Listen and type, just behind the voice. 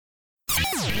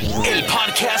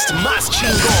podcast más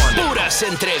chingón. Puras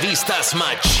entrevistas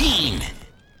machín.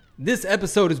 This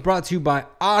episode is brought to you by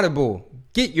Audible.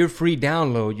 Get your free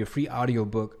download, your free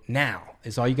audiobook now.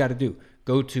 It's all you got to do.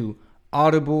 Go to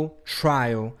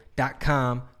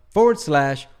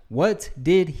audibletrial.com/what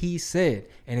did he said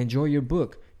and enjoy your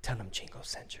book. Tell them Chingo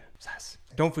sent you.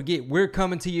 Don't forget, we're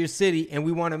coming to your city and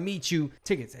we want to meet you.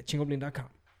 Tickets at chingobling.com.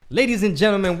 Ladies and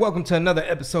gentlemen, welcome to another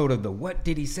episode of the What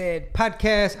Did He Said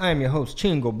podcast. I am your host,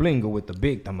 Chingo Blingo, with the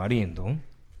Big Tamarindo,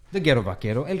 the Ghetto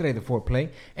Vaquero, El Rey de Foreplay.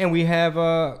 And we have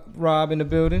Rob in the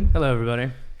building. Hello,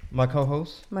 everybody. My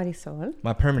co-host. Marisol.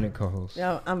 My permanent co-host.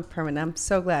 Oh, I'm permanent. I'm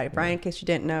so glad. Brian, in case you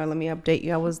didn't know, let me update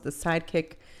you. I was the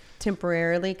sidekick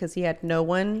temporarily because he had no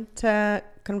one to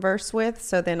converse with.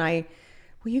 So then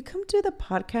will you come do the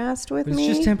podcast with me?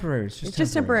 It's just temporary. It's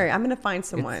just temporary. I'm going to find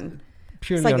someone.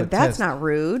 It's like, if that's not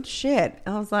rude, shit.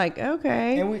 I was like,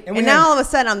 okay. And now all of a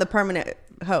sudden I'm the permanent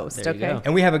host, There you okay? go.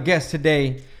 And we have a guest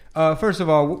today. First of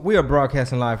all, we are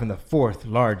broadcasting live from the fourth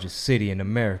largest city in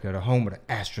America, the home of the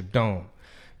Astrodome.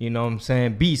 You know what I'm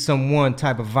saying? Be someone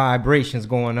type of vibrations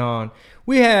going on.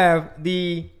 We have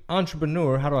the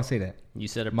entrepreneur. How do I say that? You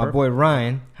said it My perfect. boy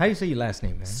Ryan. How do you say your last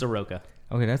name, man? Soroka.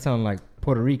 Okay, that sounds like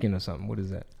Puerto Rican or something. What is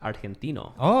that?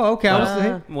 Argentino. Oh, okay. I was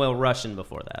saying. Well, Russian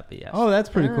before that, but yes. Oh, that's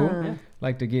pretty cool.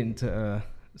 Like to get into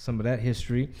some of that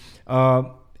history.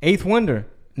 Eighth Wonder,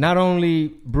 not only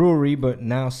brewery but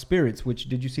now spirits. Which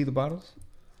did you see the bottles?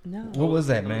 No. What was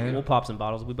that, man? We'll pop some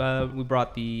bottles. We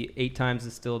brought the 8 times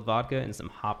distilled vodka and some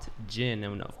hopped gin,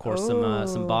 and of course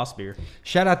some Boss beer.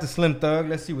 Shout out to Slim Thug.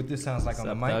 Let's see what this sounds like on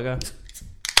the Sup, mic. Thugga?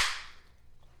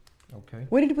 Okay.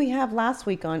 What did we have last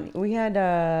week on? We had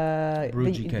Brew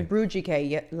the GK. Brew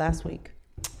GK last week.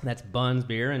 That's Bun's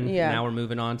beer, and Yeah. now we're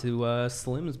moving on to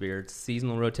Slim's beer. It's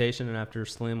seasonal rotation, and after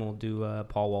Slim, we'll do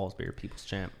Paul Wall's beer, People's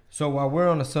Champ. So while we're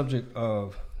on the subject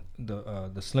of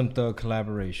the Slim Thug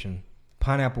collaboration,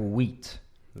 pineapple wheat.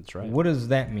 That's right. What does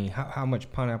that mean? How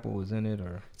much pineapple is in it,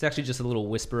 or? It's actually just a little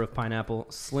whisper of pineapple.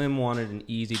 Slim wanted an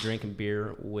easy drinking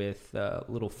beer with a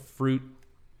little fruit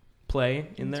play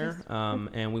in there,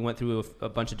 and we went through a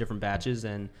bunch of different batches,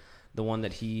 and the one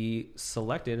that he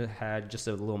selected had just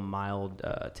a little mild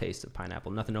taste of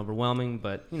pineapple. Nothing overwhelming,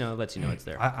 but lets you know it's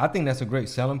there. I think that's a great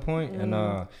selling point, and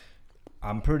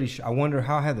I'm pretty sure. I wonder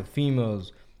how have the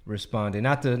females responded?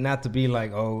 Not to be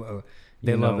like,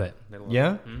 They love it. They love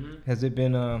yeah. it. Mm-hmm. Has it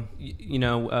been?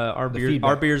 Our feedback.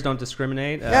 our beers don't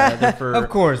discriminate. They're for, Of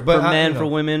course, but for men, you know. for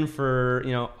women, for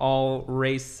all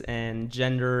race and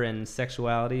gender and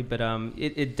sexuality. But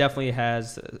it definitely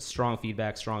has strong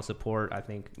feedback, strong support. I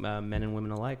think men and women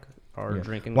alike are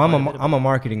drinking. Well, quite a bit of I'm it. a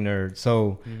marketing nerd,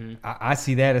 so I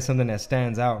see that as something that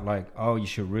stands out. Like, you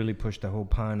should really push the whole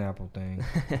pineapple thing.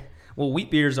 Well,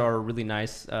 wheat beers are really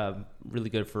nice, really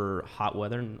good for hot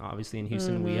weather. And obviously in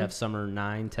Houston, we have summer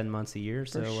 9-10 months a year.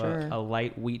 So sure. a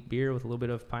light wheat beer with a little bit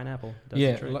of pineapple does the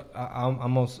Yeah, trick. I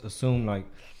almost assume like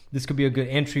this could be a good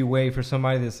entryway for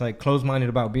somebody that's like closed-minded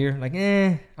about beer. Like,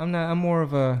 I'm not. I'm more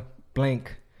of a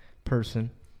blank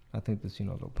person. I think this,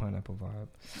 little pineapple vibe.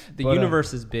 The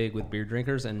universe is big with beer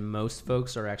drinkers, and most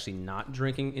folks are actually not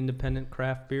drinking independent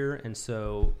craft beer. And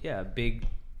so, a big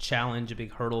challenge, a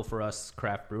big hurdle for us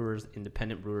craft brewers,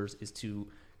 independent brewers, is to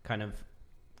kind of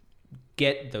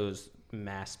get those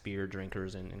mass beer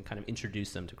drinkers and kind of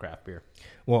introduce them to craft beer.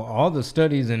 Well, all the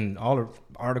studies and all the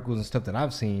articles and stuff that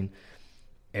I've seen,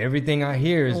 everything I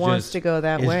hear is Wants just to go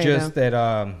that it's way, just though.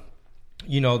 that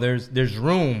there's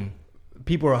room.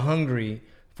 People are hungry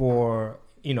for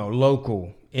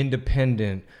local,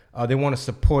 independent. They want to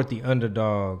support the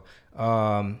underdog,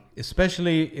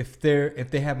 especially if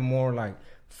they have more like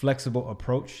flexible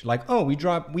approach. Like, we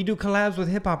do collabs with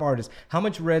hip hop artists. How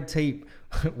much red tape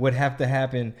would have to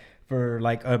happen for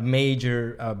like a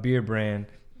major beer brand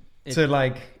to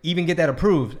like even get that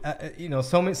approved?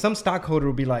 Some stockholder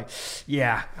will be like,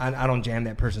 I don't jam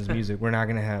that person's music. We're not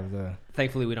gonna have the.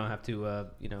 Thankfully, we don't have to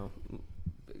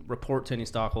report to any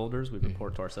stockholders. We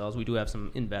report to ourselves. We do have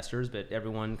some investors, but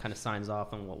everyone kind of signs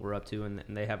off on what we're up to, and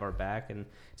they have our back. And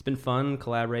it's been fun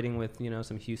collaborating with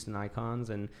some Houston icons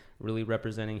and really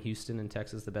representing Houston and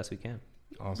Texas the best we can.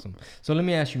 Awesome. So let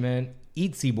me ask you, man,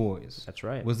 Eatsy Boys. That's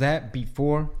right. Was that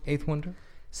before Eighth Wonder?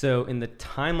 So in the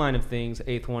timeline of things,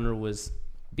 Eighth Wonder was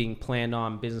being planned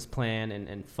on, business plan,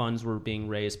 and funds were being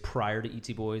raised prior to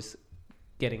E.T. Boys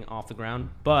getting off the ground.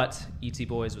 But E.T.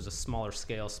 Boys was a smaller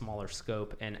scale, smaller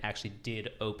scope, and actually did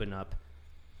open up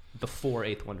before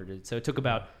Eighth Wonder did. So it took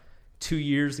about 2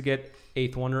 years to get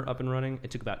Eighth Wonder up and running. It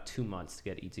took about 2 months to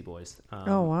get E.T. Boys.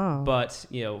 Oh, wow. But,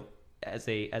 as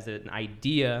an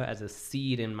idea, as a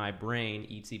seed in my brain,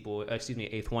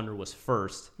 Eighth Wonder was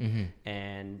first,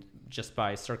 and just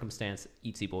by circumstance,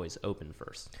 Eatsy Boys opened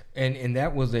first. And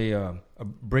that was a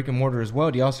brick and mortar as well.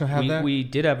 Do you also have that? We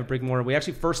did have a brick and mortar. We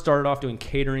actually first started off doing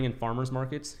catering and farmers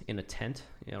markets in a tent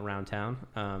around town.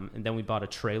 And then we bought a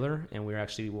trailer, and we were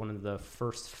actually one of the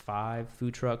first 5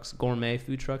 food trucks, gourmet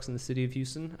food trucks in the city of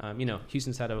Houston.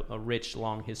 Houston's had a rich,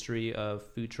 long history of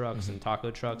food trucks and taco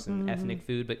trucks and ethnic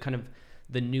food, but kind of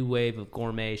the new wave of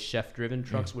gourmet chef-driven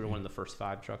trucks. We were one of the first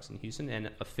 5 trucks in Houston, and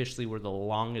officially we're the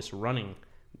longest-running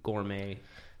gourmet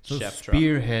chef truck.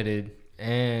 Spearheaded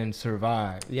and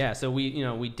survived. Yeah, so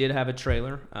we did have a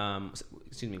trailer.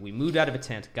 We moved out of a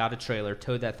tent, got a trailer,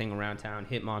 towed that thing around town,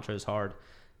 hit Montrose hard,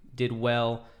 did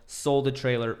well, sold the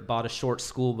trailer, bought a short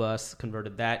school bus,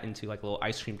 converted that into like a little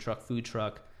ice cream truck, food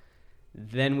truck.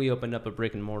 Then we opened up a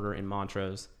brick and mortar in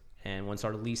Montrose. And once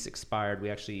our lease expired,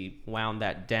 we actually wound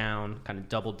that down, kind of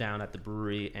doubled down at the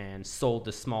brewery, and sold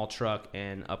the small truck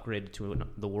and upgraded to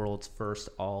the world's first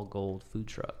all-gold food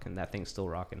truck. And that thing's still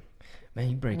rocking.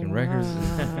 Man, you breaking records.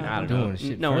 I don't doing know.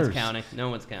 Shit No first. one's counting. No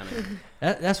one's counting.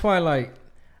 That's why,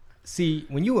 see,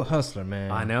 when you a hustler, man.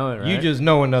 I know it, right? You just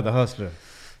know another hustler.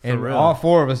 And real. all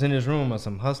 4 of us in this room are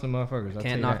some hustling motherfuckers. I'll tell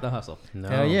Can't you knock that. the hustle. No.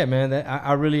 Hell yeah, man.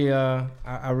 I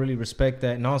really respect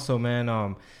that. And also, man,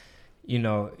 I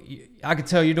could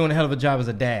tell you're doing a hell of a job as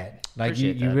a dad. Like you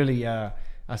Appreciate that. really,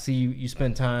 I see you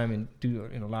spend time and do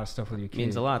a lot of stuff with your kids.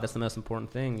 Means a lot. That's the most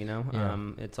important thing, Yeah.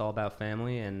 It's all about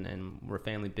family, and we're a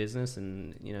family business,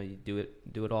 and you do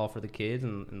it all for the kids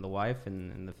and the wife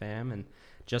and the fam. And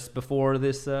just before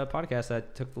this podcast, I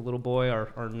took the little boy, our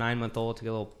 9-month-old, to get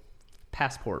a little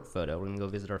passport photo. We're gonna go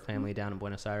visit our family down in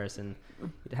Buenos Aires, and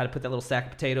had to put that little sack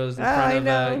of potatoes in front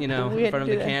of We in had front of to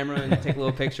the do that. camera and take a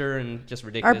little picture, and just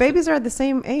ridiculous. Our babies are the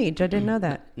same age. I didn't know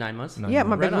that. 9 months. Yeah,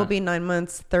 my Right baby will on. be 9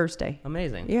 months Thursday.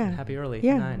 Amazing. Yeah. Happy early.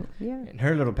 Yeah, 9. yeah. And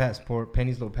her little passport,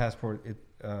 Penny's little passport,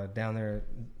 down there,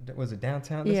 was it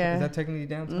downtown? Yeah. Is that technically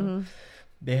downtown?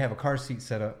 They have a car seat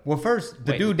set up. Well, first,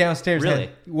 the Wait, dude downstairs really?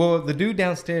 the dude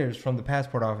downstairs from the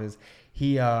passport office,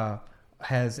 he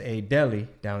has a deli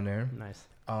down there. Nice.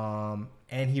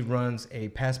 And he runs a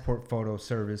passport photo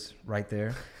service right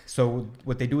there. So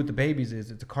what they do with the babies is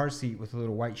it's a car seat with a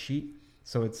little white sheet.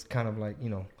 So it's kind of like,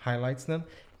 highlights them.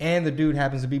 And the dude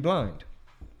happens to be blind.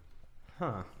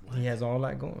 Huh. He has all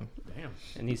that going. Damn.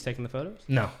 And he's taking the photos?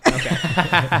 No. Okay.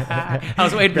 I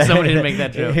was waiting for somebody to make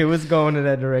that joke. It was going in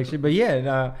that direction. But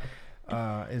yeah,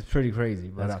 it's pretty crazy.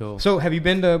 But, That's cool. So have you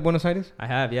been to Buenos Aires? I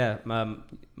have, yeah.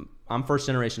 I'm first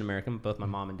generation American. Both my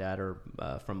mom and dad are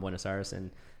from Buenos Aires,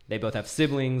 and they both have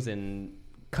siblings and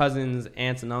cousins,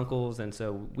 aunts and uncles, and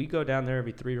so we go down there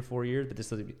every 3 or 4 years. But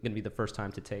this is going to be the first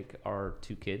time to take our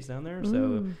 2 kids down there,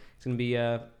 so it's going to be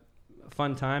a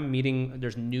fun time meeting.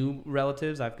 There's new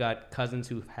relatives. I've got cousins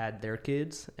who've had their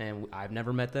kids, and I've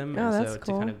never met them, Oh, and that's so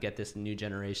cool. to kind of get this new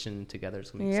generation together,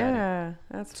 it's going to be exciting. Yeah,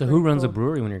 that's So pretty who runs a cool.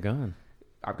 brewery when you're gone?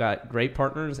 I've got great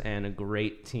partners and a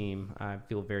great team. I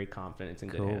feel very confident it's in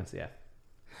good Cool. hands. Yeah.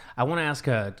 I want to ask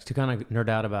to kind of nerd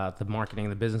out about the marketing,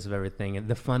 the business of everything, and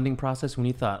the funding process. When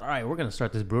you thought, all right, we're going to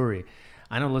start this brewery,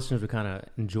 I know listeners would kind of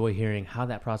enjoy hearing how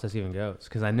that process even goes,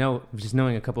 because I know, just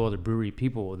knowing a couple other brewery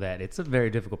people, that it's a very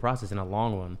difficult process and a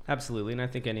long one. Absolutely. And I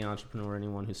think any entrepreneur,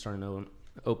 anyone who's starting to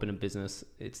open a business,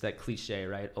 it's that cliche,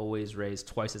 right? Always raise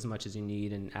twice as much as you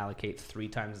need and allocate 3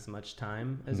 times as much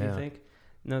time as you Yeah. think.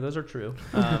 No, those are true.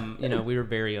 We were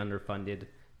very underfunded,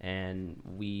 and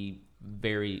we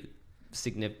very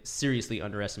seriously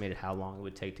underestimated how long it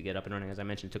would take to get up and running. As I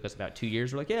mentioned, it took us about 2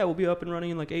 years. We're like, yeah, we'll be up and running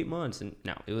in like 8 months. And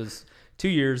no, it was 2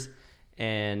 years,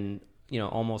 and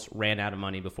almost ran out of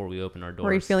money before we opened our doors.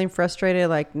 Were you feeling frustrated,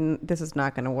 like this is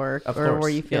not going to work, Of or were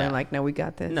course, you feeling yeah. like, no, we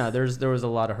got this? No, there was a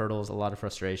lot of hurdles, a lot of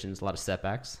frustrations, a lot of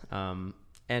setbacks.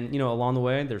 And along the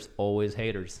way, there's always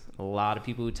haters. A lot of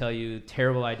people who tell you,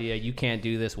 terrible idea, you can't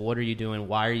do this, what are you doing,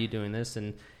 why are you doing this?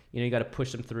 And you got to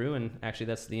push them through. And actually,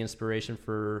 that's the inspiration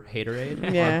for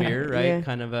Haterade, Yeah, our beer, right? yeah.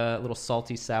 Kind of a little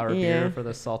salty sour Yeah. beer for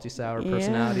the salty sour Yeah.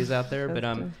 personalities out there. But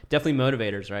definitely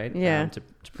motivators, right? Yeah. To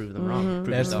prove them wrong. Prove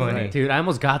That's yourself funny. right. Dude, I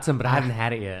almost got some, but I haven't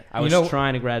had it yet. I was You know-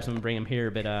 trying to grab some and bring them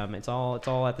here, but it's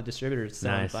all at the distributors. So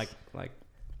Nice. like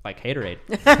Haterade.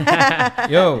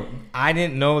 Yo, I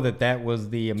didn't know that was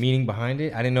the meaning behind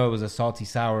it. I didn't know it was a salty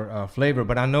sour flavor,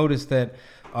 but I noticed that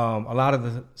a lot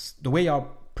of the way y'all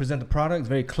present the product is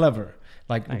very clever,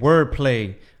 like Nice.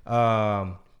 wordplay.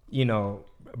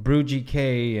 Brew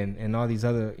GK and all these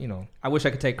other. I wish I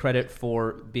could take credit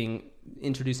for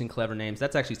introducing clever names.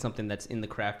 That's actually something that's in the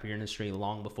craft beer industry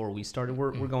long before we started.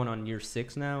 We're going on year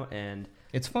 6 now, and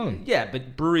It's fun. yeah,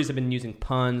 but breweries have been using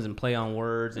puns and play on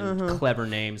words and clever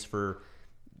names for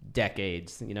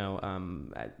decades.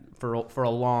 For a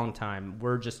long time,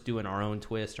 we're just doing our own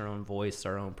twist, our own voice,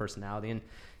 our own personality, and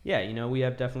yeah, we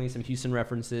have definitely some Houston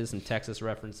references, some Texas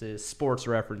references, sports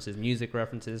references, music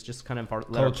references, just kind of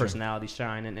let our personality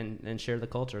shine and share the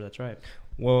culture. That's right.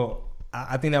 Well,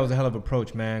 I think that was a hell of an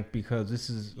approach, man, because this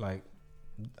is like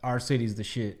our city's the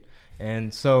shit.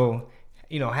 And so,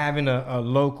 having a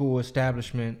local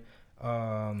establishment,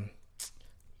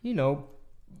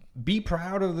 be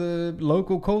proud of the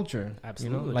local culture.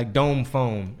 Absolutely. Like Dome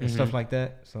Foam and stuff like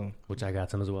that. So, which I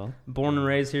got some as well. Born and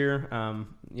raised here.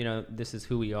 This is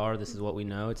who we are. This is what we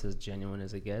know. It's as genuine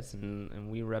as it gets,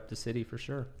 and we rep the city for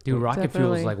sure. Dude, Rocket Definitely.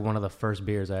 Fuel is like one of the first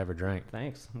beers I ever drank.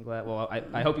 Thanks. I'm glad. Well,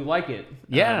 I hope you like it.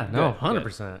 Yeah, no, good,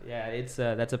 100%. good. Yeah, it's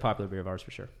that's a popular beer of ours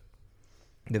for sure.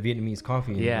 the Vietnamese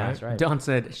coffee. Yeah, That's right. Dawn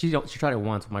said she tried it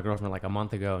once with my girlfriend like a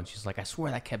month ago, and she's like, "I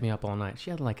swear that kept me up all night." She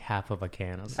had like half of a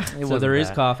can. I was like, So there is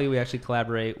coffee. We actually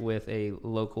collaborate with a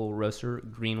local roaster,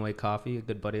 Greenway Coffee, a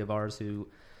good buddy of ours who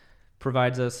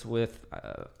provides us with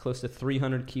close to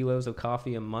 300 kilos of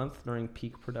coffee a month during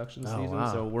peak production season.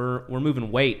 wow. So we're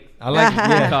moving weight. I like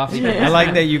Coffee. I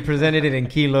like that you presented it in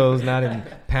kilos, not in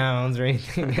pounds or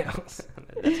anything else.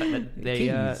 They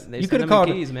You send could them have called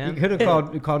in keys, man. You could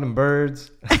have called them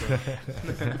birds.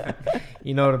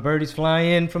 The birdies fly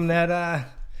in from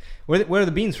that. Where are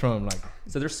the beans from? Like,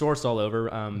 So they're sourced all over.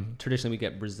 Traditionally, we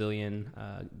get Brazilian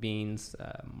beans.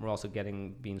 We're also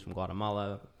getting beans from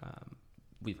Guatemala.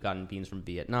 We've gotten beans from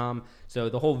Vietnam. So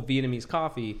the whole Vietnamese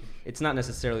coffee, it's not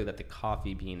necessarily that the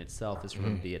coffee bean itself is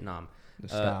from Vietnam. The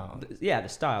style. The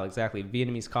style, exactly.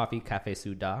 Vietnamese coffee, Café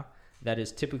Suda, that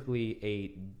is typically a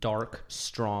dark,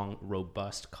 strong,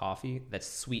 robust coffee that's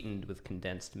sweetened with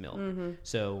condensed milk.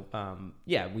 So,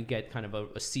 we get kind of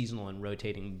a seasonal and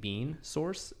rotating bean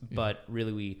source, but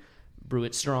really we brew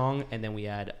it strong, and then we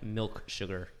add milk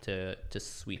sugar to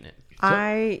sweeten it.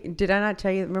 Did I not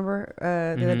tell you? Remember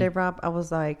the other day, Rob? I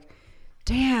was like,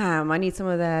 "Damn, I need some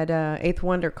of that Eighth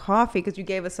Wonder coffee," because you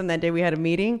gave us some that day we had a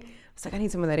meeting. I was like, "I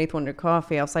need some of that Eighth Wonder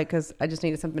coffee." I was like, because I just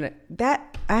needed something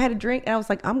that I had a drink, and I was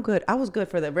like, "I'm good." I was good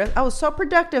for the rest. I was so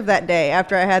productive that day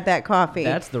after I had that coffee.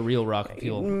 That's the real Rocket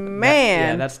Fuel,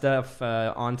 man. That stuff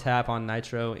on tap on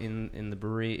Nitro in the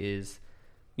brewery is.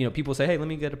 People say, "Hey, let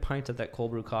me get a pint of that cold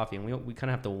brew coffee," and we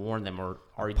kind of have to warn them. Or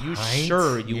are you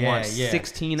sure you want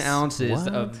 16 ounces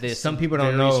of this? Some people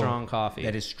don't very know strong coffee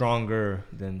that is stronger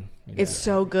than. It's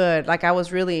so good. Like I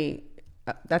was really,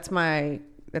 that's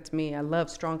me. I love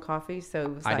strong coffee, so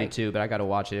it was I do too, but I got to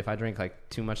watch it. If I drink like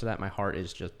too much of that, my heart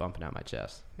is just bumping out my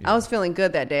chest. I was feeling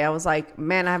good that day. I was like,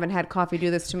 man, I haven't had coffee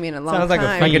do this to me in a long Sounds like a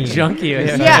time. like a junkie.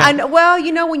 Yeah, I know. Well,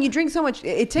 when you drink so much,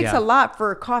 it takes a lot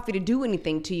for coffee to do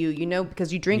anything to you,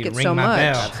 because you drink it ring so my much.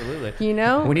 bell. Absolutely.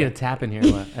 We need a tap in here,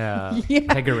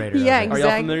 kegerator. Yeah, Are y'all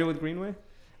exactly. familiar with Greenway?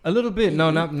 A little bit.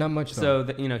 No, not much. Though.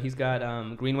 So he's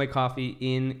got Greenway Coffee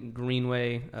in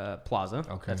Greenway Plaza.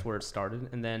 Okay. That's where it started,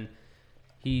 and then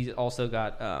he's also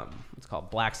got it's called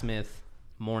Blacksmith,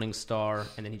 Morning Star,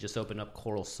 and then he just opened up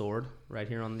Coral Sword right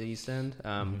here on the East End,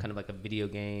 kind of like a video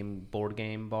game, board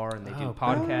game bar, and they do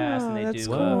podcasts and they that's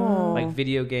do cool. like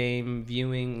video game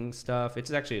viewing stuff.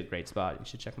 It's actually a great spot. You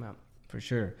should check them out. For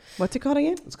sure. What's it called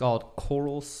again? It's called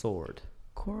Coral Sword.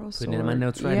 Coral Putting it in my Sword.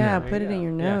 notes right Yeah, now. put it in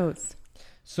your Yeah. notes.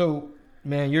 So,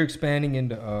 man, you're expanding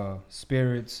into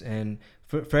spirits, and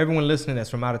for everyone listening that's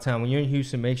from out of town, when you're in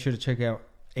Houston, make sure to check out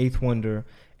Eighth Wonder.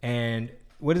 And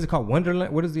what is it called?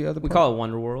 Wonderland? What is the other? We part? call it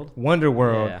Wonder World. Wonder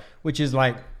World, Yeah. which is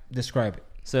like, describe it.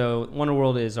 So Wonder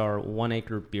World is our 1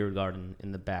 acre beer garden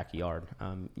in the backyard.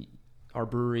 Our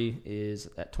brewery is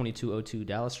at 2202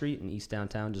 Dallas Street in East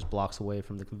Downtown, just blocks away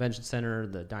from the convention center,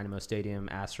 the Dynamo Stadium,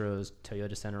 Astros,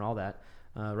 Toyota Center, all that,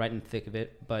 right in the thick of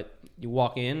it. But you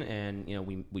walk in and,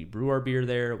 we brew our beer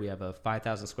there. We have a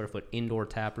 5,000 square foot indoor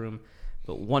tap room.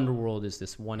 But Wonder World is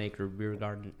this 1 acre beer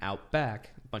garden out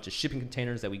back, a bunch of shipping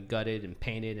containers that we gutted and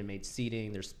painted and made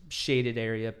seating. There's shaded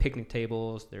area, picnic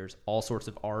tables. There's all sorts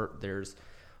of art. There's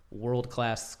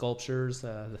world-class sculptures,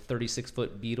 the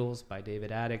 36-foot Beatles by David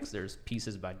Addix. There's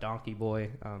pieces by Donkey Boy.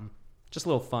 Just a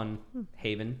little fun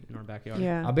haven in our backyard.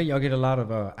 Yeah. I bet y'all get a lot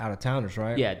of out-of-towners,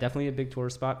 right? Yeah, definitely a big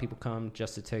tourist spot. People come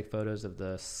just to take photos of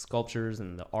the sculptures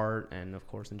and the art and, of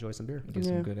course, enjoy some beer. Get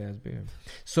some good-ass beer.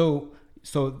 So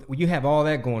you have all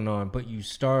that going on, but you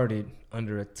started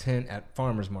under a tent at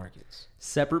farmers markets.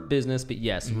 Separate business, but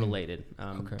yes, related.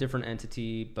 Okay. Different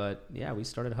entity, but yeah, we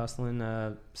started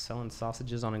hustling, selling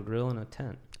sausages on a grill in a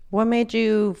tent. What made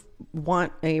you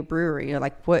want a brewery? Or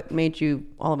like, what made you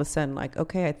all of a sudden like,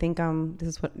 okay, I think this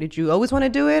is what, did you always want to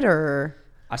do it or?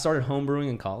 I started homebrewing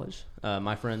in college.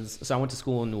 My friends, so I went to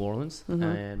school in New Orleans,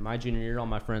 and my junior year, all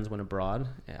my friends went abroad.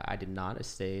 I did not. I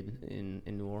stayed in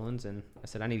New Orleans, and I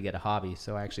said I need to get a hobby.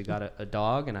 So I actually got a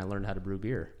dog, and I learned how to brew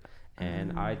beer.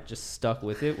 And I just stuck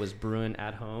with it. Was brewing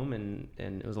at home, and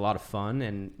it was a lot of fun.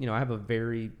 And I have a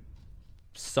very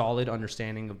solid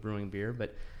understanding of brewing beer,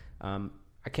 but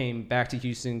I came back to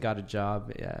Houston, got a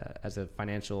job as a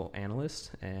financial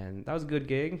analyst, and that was a good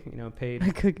gig. Paid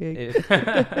A good gig. It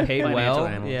paid well.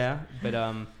 analyst. Yeah, but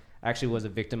I actually was a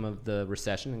victim of the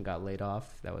recession and got laid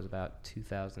off. That was about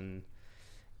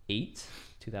 2008,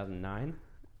 2009.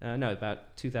 No,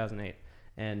 about 2008.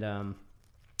 And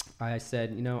I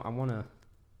said, I want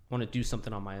to do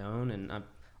something on my own, and I've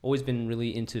always been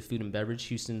really into food and beverage.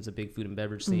 Houston's a big food and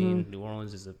beverage scene. New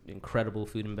Orleans is an incredible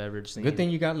food and beverage scene. Good thing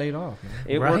you got laid off, man.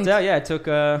 It Right. worked out. Yeah, I took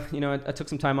I took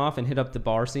some time off and hit up the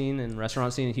bar scene and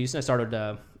restaurant scene in Houston. I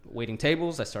started waiting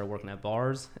tables. I started working at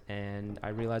bars, and I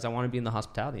realized I want to be in the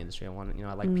hospitality industry. I want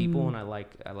I like people, and I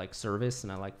like service,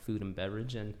 and I like food and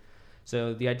beverage. And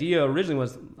so the idea originally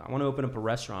was I want to open up a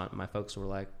restaurant. My folks were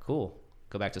like, "Cool,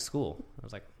 go back to school." I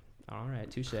was like, all right,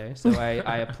 touche. So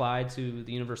I applied to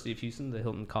the University of Houston, the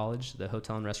Hilton College, the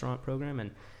hotel and restaurant program,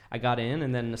 and I got in.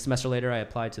 And then a semester later, I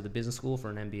applied to the business school for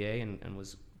an MBA and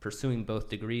was pursuing both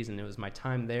degrees. And it was my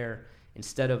time there.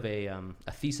 Instead of a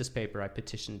thesis paper, I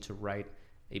petitioned to write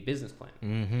a business plan.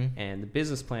 Mm-hmm. And the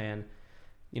business plan,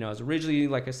 I was originally,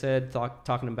 like I said,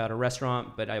 talking about a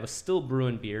restaurant, but I was still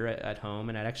brewing beer at home.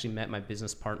 And I'd actually met my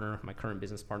current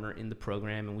business partner in the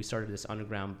program. And we started this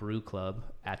underground brew club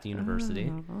at the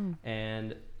university. Oh.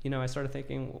 And, I started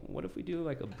thinking, what if we do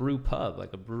like a brew pub,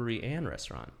 like a brewery and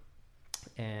restaurant?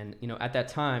 And, at that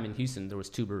time in Houston, there was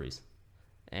 2 breweries.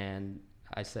 And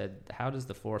I said, how does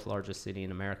the 4th largest city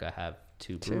in America have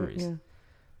 2 breweries? Yeah.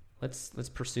 Let's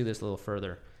pursue this a little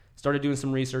further. Started doing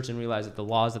some research and realized that the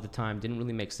laws at the time didn't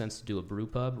really make sense to do a brew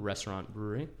pub, restaurant,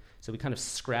 brewery. So we kind of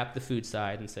scrapped the food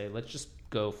side and say, let's just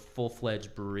go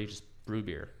full-fledged brewery, just brew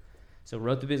beer. So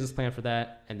wrote the business plan for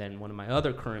that, and then one of my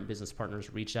other current business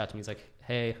partners reached out to me. He's like,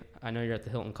 hey, I know you're at the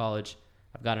Hilton College.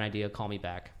 I've got an idea. Call me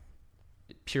back.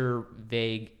 Pure,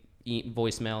 vague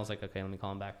voicemail. I was like, okay, let me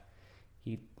call him back.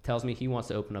 He tells me he wants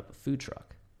to open up a food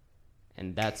truck.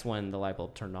 And that's when the light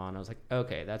bulb turned on. I was like,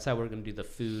 okay, that's how we're going to do the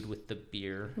food with the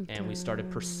beer. And we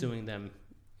started pursuing them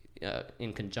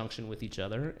in conjunction with each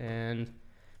other. And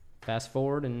fast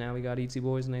forward, and now we got Eatsy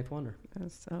Boys and Eighth Wonder.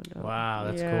 That's so dope. Wow,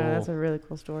 that's yeah, cool. That's a really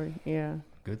cool story. Yeah.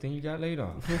 Good thing you got laid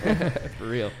off. For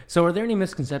real. So are there any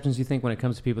misconceptions you think when it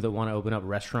comes to people that want to open up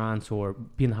restaurants or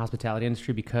be in the hospitality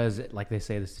industry because, like they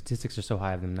say, the statistics are so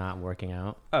high of them not working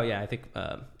out? Oh, yeah. I think,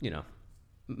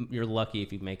 you're lucky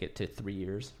if you make it to 3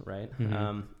 years, right?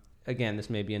 Mm-hmm. Again, this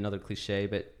may be another cliche,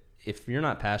 but if you're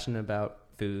not passionate about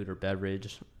food or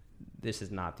beverage, this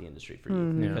is not the industry for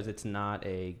you because it's not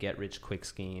a get-rich-quick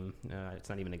scheme. It's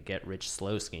not even a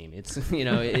get-rich-slow scheme. It's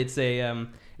it's a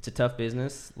tough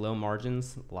business, low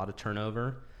margins, a lot of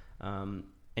turnover, and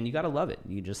you got to love it.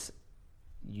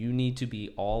 You need to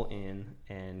be all in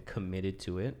and committed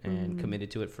to it, and committed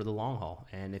to it for the long haul.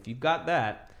 And if you've got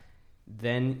that,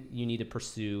 then you need to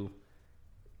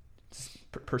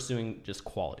pursuing just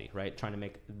quality, right? Trying to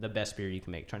make the best beer you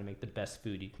can make, trying to make the best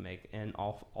food you can make, and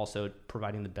also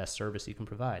providing the best service you can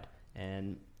provide.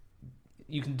 And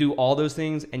you can do all those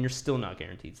things, and you're still not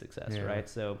guaranteed success, right?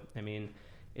 So, I mean,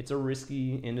 it's a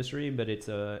risky industry, but it's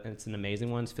an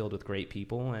amazing one. It's filled with great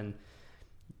people, and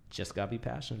just got to be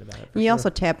passionate about it. You also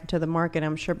tapped into the market,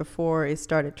 I'm sure, before it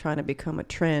started trying to become a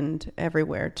trend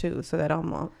everywhere, too. So that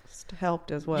almost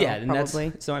helped as well, yeah, and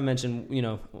probably. so I mentioned,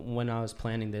 when I was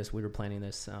planning this,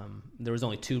 there was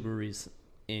only 2 breweries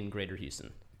in Greater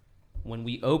Houston. When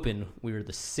we opened, we were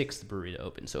the 6th brewery to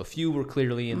open. So a few were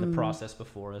clearly in the process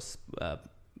before us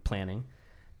planning.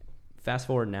 Fast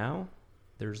forward now,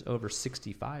 there's over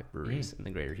 65 breweries in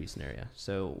the Greater Houston area.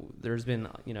 So there's been,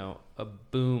 a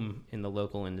boom in the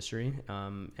local industry,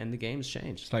 and the game's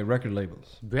changed. It's like record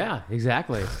labels. Yeah,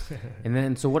 exactly. And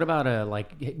then, so what about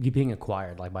you being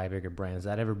acquired by a bigger brand? Has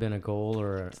that ever been a goal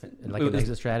or an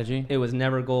exit strategy? It was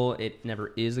never a goal. It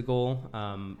never is a goal.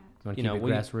 Want to keep it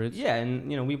grassroots? Yeah,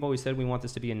 and we've always said we want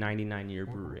this to be a 99-year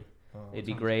brewery. It'd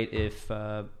be great if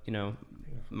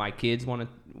my kids want to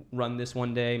run this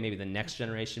one day. Maybe the next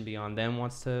generation beyond them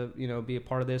wants to be a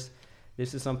part of this.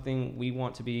 This is something we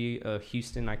want to be a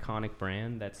Houston iconic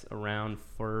brand that's around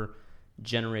for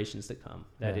generations to come.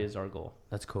 That is our goal.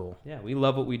 That's cool. Yeah, we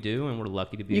love what we do, and we're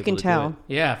lucky to be You able can to tell. do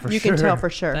it. Yeah, for sure. You can tell for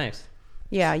sure. Thanks.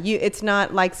 Yeah, it's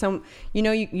not like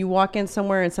you walk in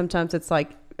somewhere and sometimes it's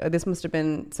like, this must have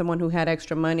been someone who had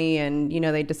extra money and,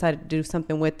 they decided to do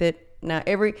something with it. Now,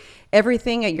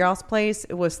 everything at y'all's place,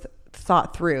 it was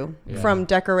thought through, from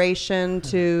decoration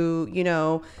to, you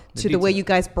know, to the way you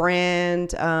guys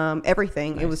brand,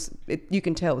 everything. Nice. You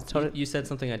can tell it was totally. You said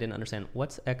something I didn't understand.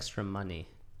 What's extra money?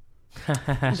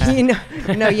 You know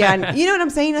what I'm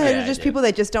saying? There's just people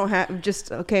that just don't have,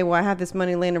 okay, well, I have this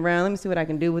money laying around. Let me see what I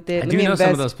can do with it. I Let do me know invest.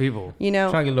 some of those people. You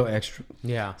know, Trying to get a little extra.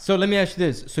 Yeah. So let me ask you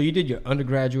this. So you did your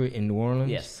undergraduate in New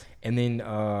Orleans? Yes. And then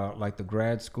like the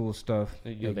grad school stuff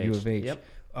at U of H. Yep.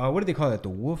 What do they call that? The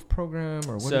Wolf program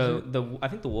or what is it? I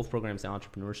think the Wolf program is the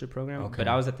entrepreneurship program. Okay. But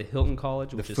I was at the Hilton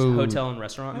College, which is food. hotel and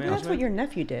restaurant Maybe management. that's what your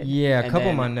nephew did. Yeah, a And couple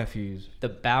of then my nephews. The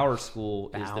Bauer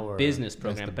School is the business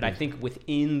program, the but I think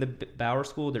within the Bauer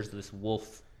School, there's this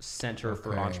Wolf Center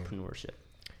for Okay. Entrepreneurship.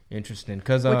 Interesting,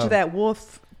 because Which that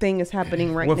wolf thing is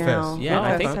happening right Wolf now. Fest. Yeah, Wolf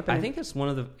and Fest I happening. think it's one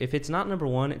of the. If it's not number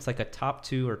one, it's like a top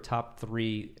 2 or top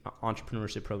 3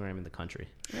 entrepreneurship program in the country.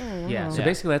 Yeah. So Yeah.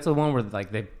 basically, that's the one where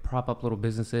like they prop up little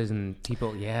businesses and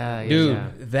people. Yeah. dude,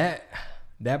 Yeah.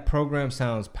 that program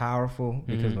sounds powerful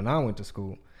because when I went to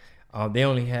school, they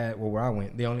only had where I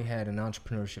went. They only had an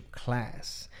entrepreneurship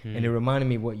class, and it reminded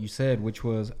me of what you said, which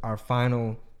was our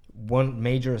final one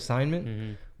major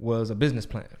assignment was a business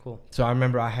plan. Cool. So I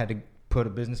remember I had to put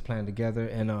a business plan together,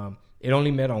 and it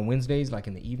only met on Wednesdays, like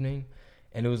in the evening,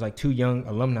 and it was like 2 young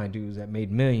alumni dudes that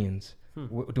made millions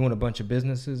doing a bunch of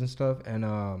businesses and stuff, and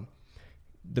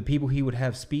the people he would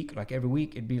have speak like every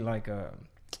week, it'd be like a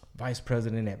vice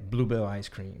president at Bluebell Ice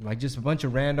Cream, like just a bunch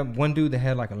of random. One dude that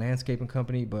had like a landscaping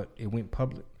company, but it went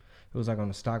public. It was like on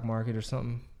the stock market or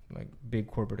something, like big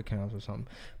corporate accounts or something.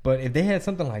 But if they had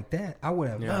something like that, I would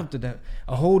have loved to.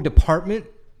 A whole department.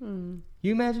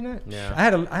 You imagine that? Yeah.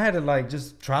 I had to like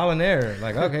just trial and error.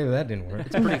 Like, okay, well, that didn't work.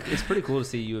 It's pretty cool to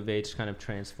see U of H kind of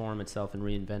transform itself and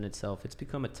reinvent itself. It's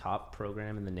become a top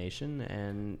program in the nation,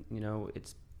 and you know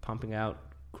it's pumping out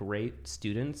great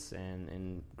students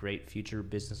and great future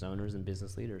business owners and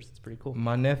business leaders. It's pretty cool.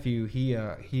 My nephew, he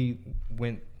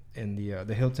went in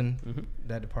the Hilton,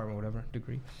 that department, whatever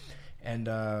degree, and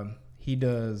he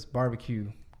does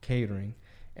barbecue catering.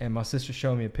 And my sister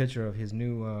showed me a picture of his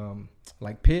new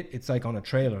like pit. It's like on a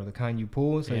trailer, the kind you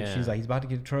pull. So she's like, he's about to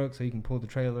get a truck so he can pull the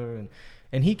trailer,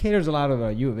 and he caters a lot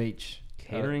of U of H.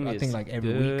 Catering I is think like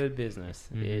every good week. business.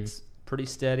 It's pretty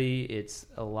steady. It's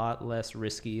a lot less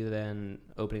risky than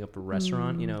opening up a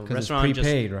restaurant. You know, 'Cause it's restaurant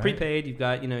prepaid, just right? prepaid. You've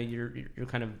got, you know, you're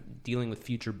kind of dealing with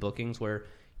future bookings where,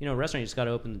 you know, restaurant, you just got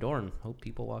to open the door and hope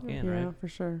people walk in, yeah, right? for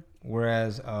sure.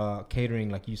 Whereas catering,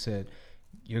 like you said,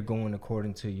 you're going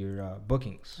according to your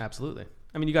bookings. Absolutely.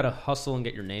 I mean, you got to hustle and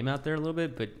get your name out there a little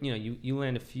bit, but you know, you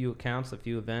land a few accounts, a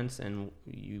few events, and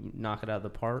you knock it out of the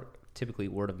park. Typically,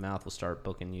 word of mouth will start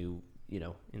booking you, you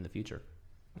know, in the future.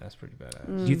 That's pretty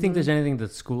badass. Do you think there's anything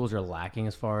that schools are lacking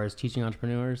as far as teaching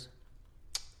entrepreneurs?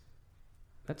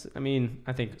 I mean,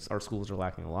 I think our schools are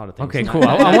lacking a lot of things. Okay, Not- cool.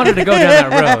 I wanted to go down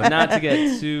that road. Not to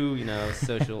get too, you know,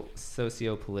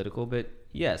 socio-political, but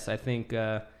yes, I think,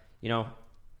 you know,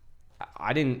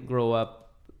 I didn't grow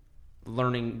up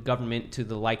learning government to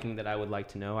the liking that I would like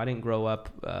to know. I didn't grow up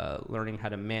learning how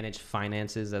to manage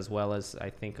finances as well as I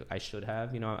think I should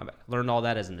have. You know, I learned all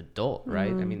that as an adult, right?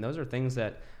 I mean, those are things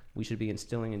that we should be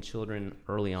instilling in children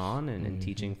early on, and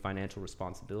teaching financial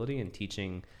responsibility and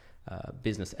teaching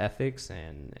business ethics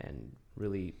and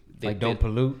really Don't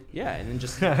pollute. Yeah, and then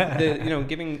just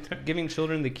giving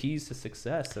children the keys to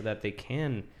success so that they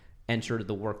can enter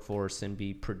the workforce and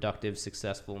be productive,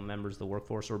 successful members of the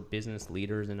workforce or business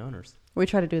leaders and owners. We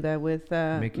try to do that with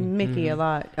Mickey a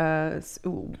lot.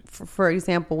 For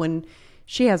example, when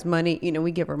she has money, you know,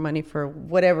 we give her money for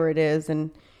whatever it is,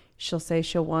 and she'll say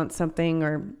she'll want something,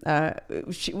 or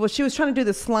she was trying to do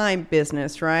the slime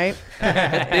business, right?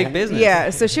 Big business. Yeah,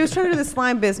 so she was trying to do the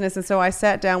slime business, and so I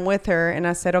sat down with her and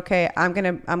I said, okay, I'm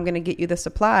gonna get you the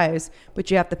supplies,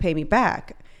 but you have to pay me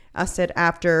back. I said,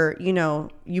 after, you know,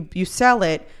 you sell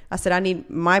it, I said, I need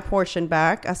my portion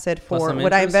back. I said, Plus for some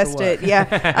what I interest or invested. what?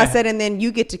 Yeah. I said, and then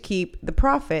you get to keep the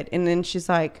profit. And then she's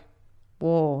like,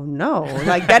 well, no,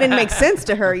 like that didn't make sense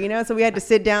to her, you know? So we had to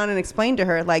sit down and explain to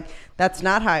her, like, that's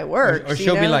not how it works. Or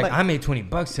she'll you be know? like, I made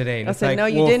 $20 today. And I it's said, like, no,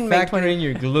 you well, didn't make factor 20. in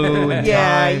your glue and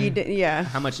yeah, time. you did. Yeah.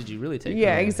 How much did you really take?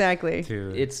 Yeah, from it? exactly.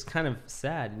 Dude. It's kind of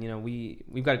sad. You know,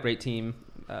 we've got a great team.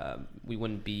 We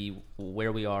wouldn't be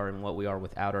where we are and what we are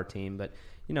without our team. But,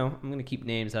 you know, I'm going to keep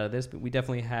names out of this, but we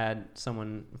definitely had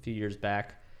someone a few years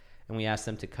back, and we asked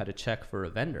them to cut a check for a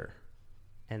vendor,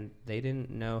 and they didn't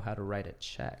know how to write a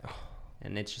check.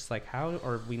 And it's just like, how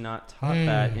are we not taught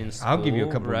that in school? I'll give you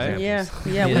a couple right?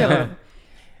 examples. Yeah. You We know? have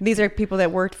these are people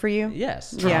that worked for you.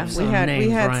 Yes. Yeah, some we had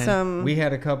names, Ryan. some. We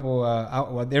had a couple.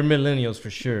 Well, they're millennials for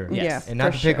sure. Yes. Yeah, and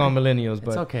not for to pick sure. on millennials, It's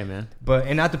but okay, man.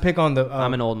 and not to pick on the.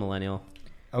 I'm an old millennial.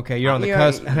 Okay, you're on the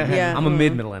cusp. Yeah. I'm a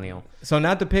mid-millennial. So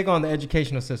not to pick on the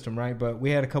educational system, right? But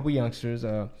we had a couple youngsters,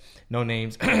 no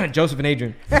names, Joseph and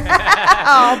Adrian.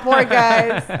 Oh, poor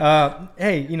guys.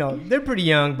 Hey, they're pretty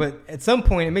young, but at some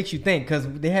point it makes you think because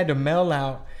they had to mail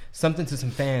out something to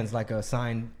some fans, like a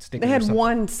signed sticker. They had or something.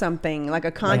 won something, like a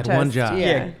had contest. one job.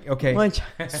 Yeah. Okay. One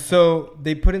job. So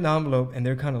they put it in the envelope and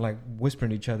they're kind of like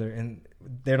whispering to each other and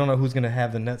they don't know who's gonna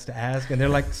have the nuts to ask and they're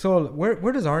like, so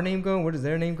where does our name go? Where does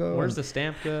their name go? Where's the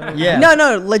stamp go? Yeah.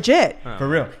 No, legit. For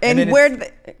real. And then where?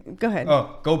 it's- Go ahead.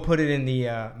 go put it in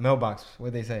the mailbox.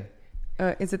 What they say?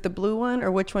 Is it the blue one or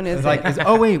which one is It's it? like,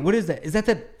 oh wait, what is that? Is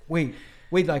that wait,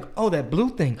 like, oh, that blue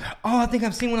thing. Oh, I think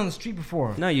I've seen one on the street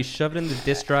before. No, you shove it in the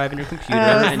disk drive in your computer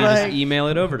I was and you just like, email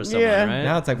it over to someone, yeah. right?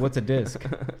 Now it's like, what's a disc?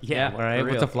 Yeah, Right? for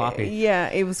What's real. a floppy? Yeah,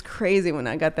 it was crazy when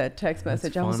I got that text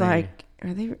message. I was funny. like,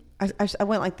 are they? I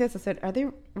went like this. I said, are they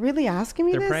really asking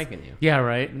me They're this? pranking you. Yeah,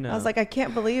 right. No. I was like, I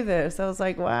can't believe this. I was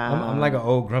like, wow. I'm like an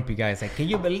old grumpy guy. It's like, can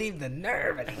you believe the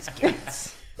nerve of these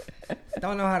kids?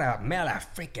 Don't know how to mail a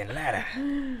freaking letter.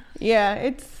 yeah,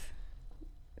 it's.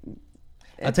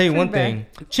 I'll tell you one pretty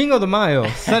thing. Chingo de Mayo,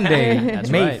 Sunday, That's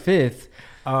May right. 5th.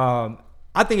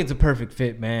 I think it's a perfect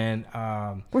fit, man.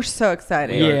 We're so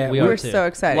excited. Yeah, we're too. so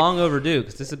excited. Long overdue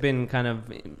because this has been kind of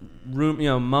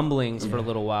mumblings for a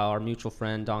little while. Our mutual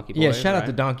friend Donkey Boy. Yeah, shout out right?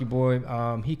 to Donkey Boy.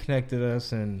 He connected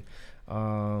us and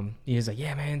he was like,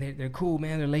 yeah, man, they're cool,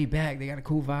 man. They're laid back. They got a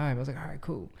cool vibe. I was like, all right,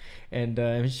 cool.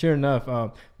 And sure enough,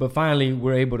 but finally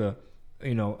we're able to,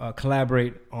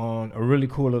 collaborate on a really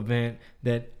cool event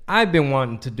that I've been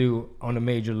wanting to do on a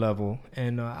major level.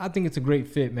 And I think it's a great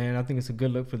fit, man. I think it's a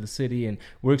good look for the city. And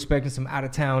we're expecting some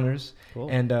out-of-towners. Cool.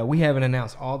 And we haven't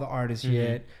announced all the artists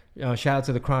yet. Shout out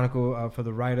to the Chronicle for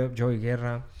the write-up, Joey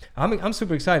Guerra. I'm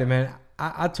super excited, man.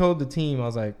 I told the team, I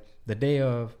was like, the day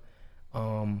of,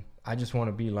 I just want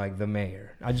to be like the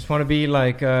mayor. I just want to be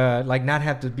like not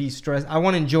have to be stressed. I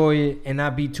want to enjoy it and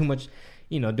not be too much,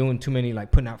 doing too many,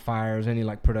 like putting out fires, any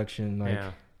like production. Like,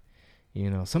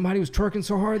 somebody was twerking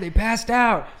so hard they passed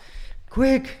out.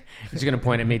 Quick. He's gonna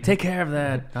point at me. Take care of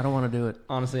that. I don't want to do it.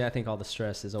 Honestly, I think all the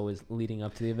stress is always leading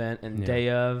up to the event and Yeah. day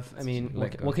of. I mean,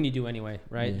 let go. what can you do anyway,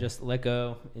 right? Yeah. Just let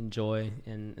go, enjoy,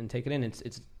 and take it in.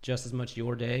 It's just as much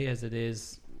your day as it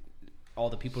is all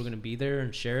the people are going to be there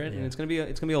and share it, and it's gonna be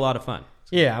a lot of fun.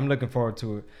 Yeah, I'm looking forward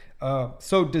to it.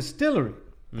 So distillery.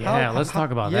 Yeah, let's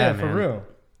talk about that, for man. real.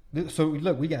 So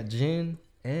look, we got gin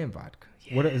and vodka.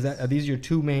 What is that? Are these your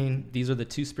two main? These are the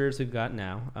two spirits we've got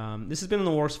now. This has been in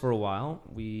the works for a while.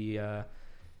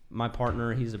 My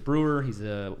partner, he's a brewer, he's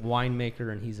a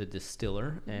winemaker, and he's a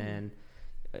distiller. And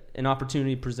an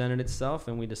opportunity presented itself,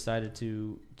 and we decided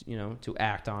to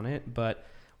act on it. But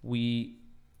we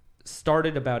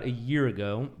started about a year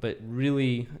ago, but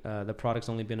really the product's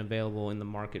only been available in the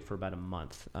market for about a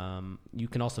month. You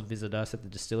can also visit us at the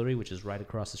distillery, which is right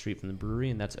across the street from the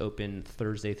brewery, and that's open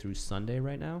Thursday through Sunday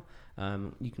right now.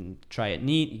 You can try it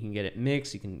neat, you can get it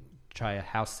mixed, you can try a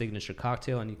house signature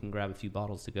cocktail, and you can grab a few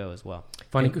bottles to go as well.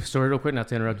 Funny story, real quick, not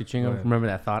to interrupt you, Go Chingo. ahead. Remember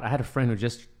that thought? I had a friend who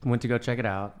just went to go check it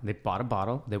out. They bought a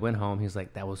bottle. They went home. He's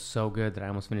like, that was so good that I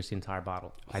almost finished the entire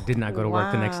bottle. I did not go to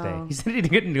work the next day. Wow. He said he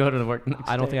didn't go to the work the next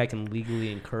day. I don't think I can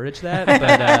legally encourage that,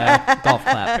 but golf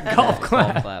clap. Golf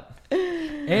clap. Golf clap.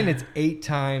 And it's 8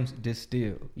 times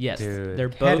distilled. Yes, Dude. they're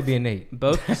Had to both be an 8.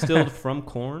 both distilled from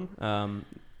corn.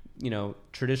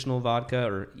 Traditional vodka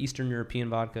or Eastern European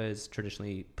vodka is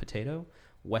traditionally potato.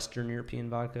 Western European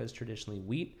vodka is traditionally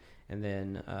wheat. And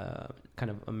then kind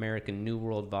of American New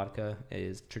World vodka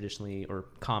is traditionally or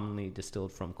commonly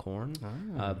distilled from corn.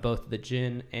 Both the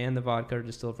gin and the vodka are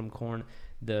distilled from corn.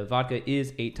 The vodka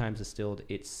is 8 times distilled.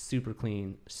 It's super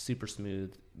clean, super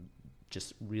smooth,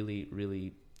 just really,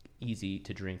 really easy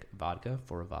to drink vodka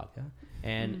for a vodka.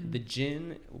 And the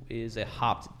gin is a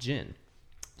hopped gin.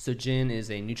 So gin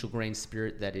is a neutral grain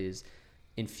spirit that is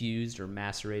infused or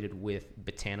macerated with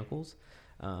botanicals.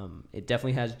 It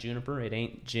definitely has juniper. It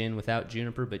ain't gin without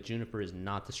juniper, but juniper is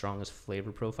not the strongest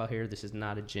flavor profile here. This is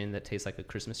not a gin that tastes like a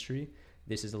Christmas tree.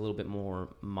 This is a little bit more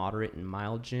moderate and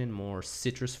mild gin, more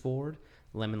citrus forward,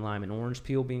 lemon, lime, and orange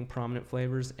peel being prominent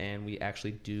flavors. And we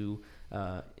actually do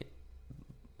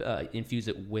infuse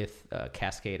it with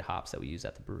Cascade hops that we use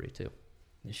at the brewery too.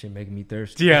 This shit making me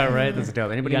thirsty. Yeah, right. That's dope.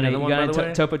 You Anybody got got any, another one, by the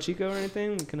way? Topo Chico or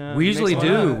anything? We, can, We make usually some?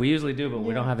 do. We usually do, but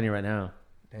we don't have any right now.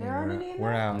 Dang, There aren't any in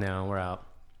we're there? out. No, we're out.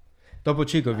 Topo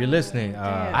Chico, if you're listening,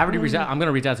 I already reached out. I'm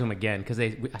gonna reach out to him again because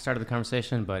I started the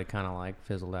conversation, but it kind of like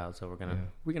fizzled out. So we're gonna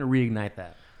reignite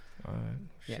that all right,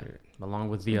 Yeah. shit. along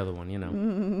with the other one. You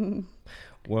know.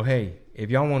 Well, hey,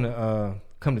 if y'all want to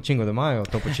come to Chingo de Mayo,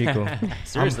 Topo Chico.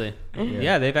 Seriously.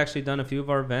 Yeah, they've actually done a few of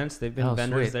our events. They've been Oh,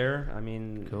 vendors sweet. there. I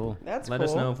mean, Cool. That's let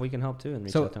us cool. know if we can help too and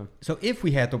reach out to So, them. so if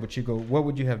we had Topo Chico, what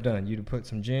would you have done? You'd have put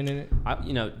some gin in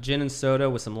it? Gin and soda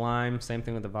with some lime. Same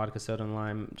thing with the vodka soda and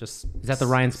lime. Just Is that the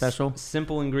Ryan special?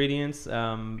 Simple ingredients.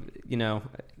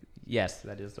 Yes,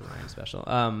 that is the Ryan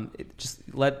special. Just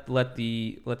let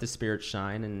the spirit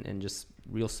shine and just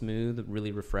real smooth,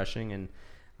 really refreshing, and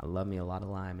I love me a lot of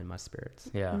lime in my spirits.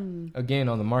 Yeah. Again,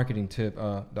 on the marketing tip,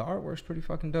 the artwork's pretty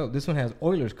fucking dope. This one has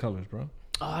Oilers colors, bro.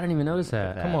 Oh, I didn't even notice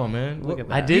that. Come on, man. Look at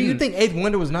I that. did. You think Eighth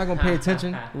Wonder was not gonna pay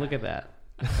attention? Look at that.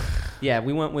 Yeah,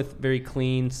 we went with very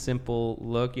clean, simple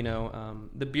look.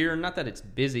 The beer, not that it's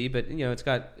busy, but it's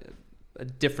got a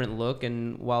different look.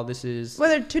 And while this is, Well,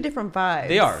 they're two different vibes.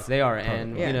 they are,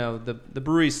 and Yeah. the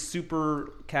brewery's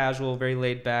super casual, very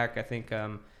laid back. I think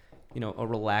a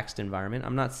relaxed environment.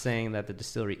 I'm not saying that the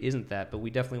distillery isn't that, but we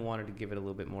definitely wanted to give it a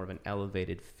little bit more of an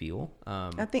elevated feel.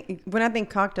 I think when I think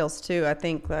cocktails too, I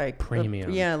think like Premium.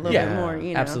 a little Yeah, bit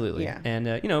more. absolutely. Yeah.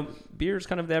 And beer is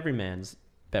kind of the everyman's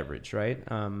beverage, right?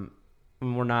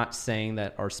 We're not saying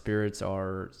that our spirits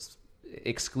are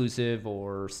exclusive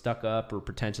or stuck up or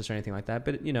pretentious or anything like that,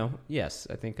 but yes,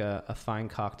 I think a fine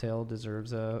cocktail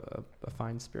deserves a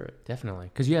fine spirit. Definitely.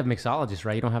 Because you have mixologists,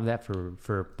 right? You don't have that for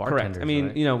bartenders. Correct. I mean,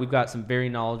 right? we've got some very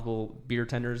knowledgeable beer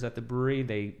tenders at the brewery.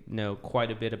 They know quite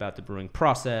a bit about the brewing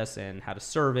process and how to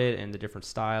serve it and the different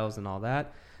styles and all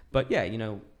that. But yeah,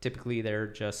 typically they're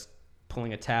just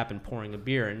pulling a tap and pouring a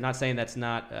beer. And not saying that's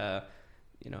not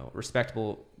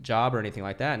respectable job or anything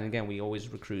like that. And again, we always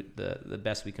recruit the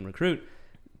best we can recruit.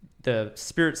 The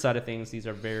spirit side of things, these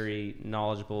are very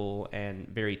knowledgeable and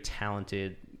very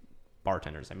talented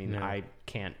bartenders. I mean, Yeah. I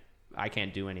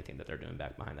can't do anything that they're doing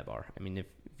back behind that bar. I mean, if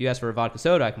you ask for a vodka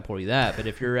soda, I can pour you that. But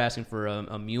if you're asking for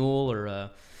a mule or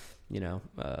a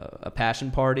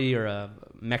passion party or a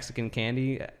Mexican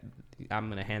candy, I'm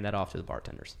going to hand that off to the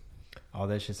bartenders. Oh,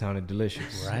 that shit sounded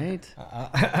delicious. Right?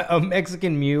 A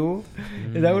Mexican mule?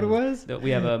 Is that what it was? We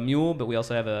have a mule, but we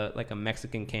also have a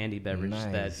Mexican candy beverage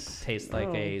Nice. that tastes like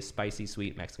a spicy,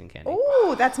 sweet Mexican candy.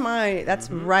 Oh, that's right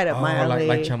up my Oh, alley.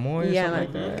 like chamoy or yeah, something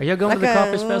like that? Are y'all going to the Like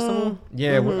Crawfish a- Festival?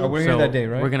 Yeah, we're here So that day,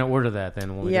 right? We're going to order that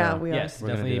then when we Yeah, go. we are. Yes, We're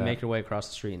gonna definitely do that. make your way across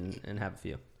the street and have a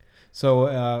few. So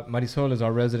Marisol is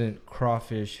our resident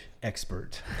crawfish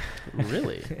expert.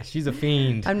 Really? She's a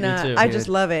fiend. I'm Me not. too. I just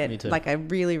love Me it. too. Like I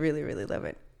really, really, really love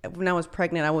it. When I was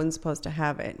pregnant, I wasn't supposed to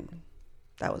have it.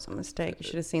 That was a mistake. You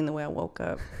should have seen the way I woke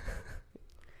up.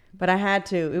 But I had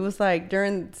to. It was like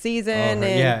during season,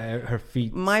 and her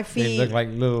feet. my They feet- look like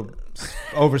little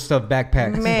overstuffed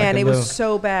backpacks. man, Like a it little- was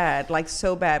so bad. Like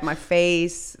so bad. My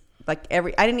face, like I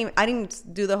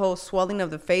didn't do the whole swelling of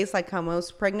the face like how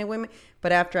most pregnant women.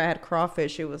 But after I had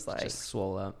crawfish, it was like Just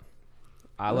swole up.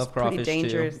 I It was love pretty crawfish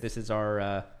dangerous. too. This is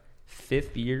our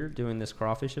 5th year doing this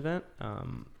crawfish event.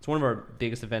 It's one of our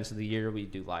biggest events of the year. We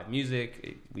do live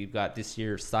music. We've got this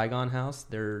year Saigon House.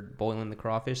 They're boiling the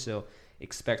crawfish, so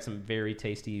expect some very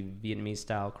tasty Vietnamese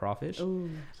style crawfish. ooh,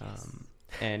 yes.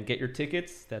 And get your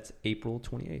tickets. That's April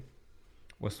 28th.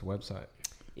 What's the website?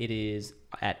 It is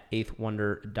at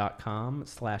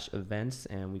eighthwonder.com/events,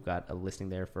 and we've got a listing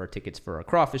there for our tickets for our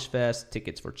Crawfish Fest,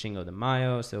 tickets for Chingo de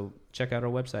Mayo. So check out our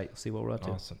website. You'll see what we're up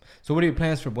to. Awesome. So what are your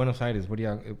plans for Buenos Aires? What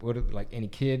are like any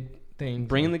kid thing?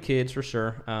 Bringing the kids for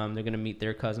sure. They're going to meet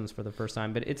their cousins for the first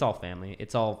time, but it's all family.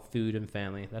 It's all food and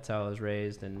family. That's how I was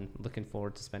raised, and looking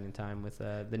forward to spending time with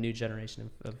the new generation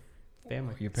of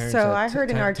family. Your parents So are I heard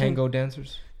in tango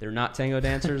dancers. They're not tango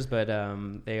dancers, but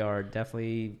they are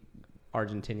definitely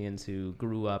Argentinians who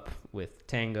grew up with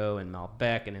tango and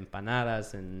Malbec and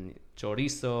empanadas and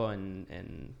chorizo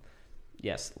and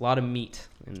yes, a lot of meat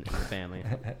in the family.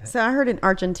 So I heard in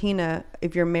Argentina,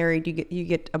 if you're married, you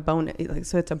get a bonus. Like,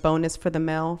 so it's a bonus for the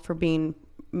male for being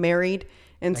married.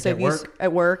 And Like so at if you work?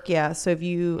 at work, yeah. So if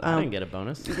you I didn't get a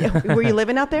bonus. were you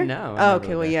living out there? No, I Oh, never okay. lived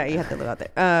Well, there. yeah, you have to live out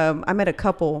there. I met a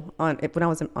couple when I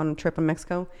was on a trip in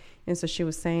Mexico, and so she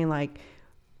was saying like,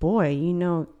 "Boy,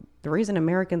 the reason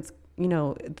Americans,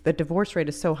 the divorce rate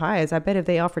is so high is I bet if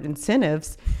they offered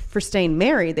incentives for staying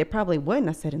married, they probably wouldn't."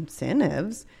 I said,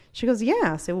 "Incentives?" She goes,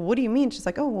 "Yeah." I said, "Well, what do you mean?" She's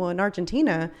like, "Oh, well, in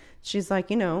Argentina," she's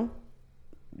like,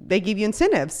 they give you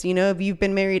incentives. If you've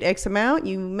been married X amount,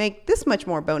 you make this much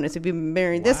more bonus. If you've been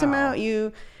married this Wow. amount,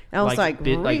 you. I was like,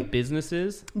 like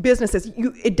businesses. businesses.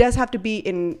 It does have to be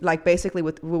in like basically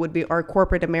with what would be our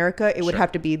corporate America. It would Sure.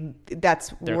 have to be that's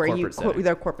Their where corporate setting.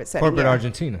 their corporate setting. Corporate yeah.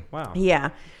 Argentina. Wow.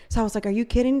 Yeah. So I was like, "Are you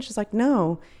kidding?" She's like,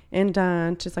 "No." And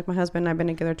she's like, "My husband and I've been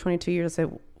together 22 years." I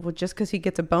said, "Well, just because he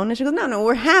gets a bonus?" She goes, "No,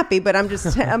 we're happy, but I'm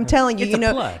just I'm telling you, It's a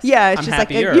plus. Yeah, I'm she's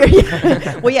like, happier.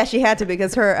 yeah. Well, yeah, she had to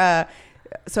because her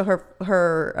so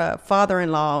her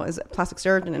father-in-law is a plastic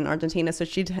surgeon in Argentina, so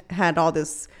she'd had all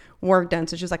this work done,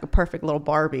 so she was like a perfect little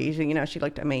Barbie. She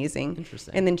looked amazing.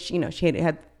 Interesting. And then she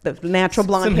had the natural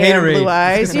blonde Some hair and haterade. blue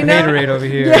eyes. Some haterade over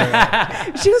here.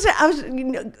 Yeah.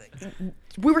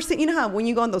 We were sitting, how when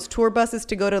you go on those tour buses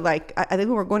to go to I think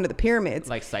we were going to the pyramids.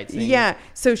 Like sightseeing. Yeah.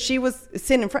 So she was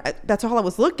sitting in front. That's all I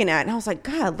was looking at. And I was like,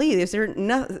 God, Lee, is there anything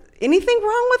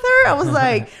wrong with her? I was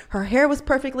like, her hair was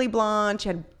perfectly blonde. She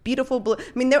had beautiful blue. I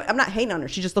mean, I'm not hating on her.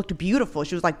 She just looked beautiful.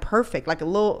 She was like perfect, like a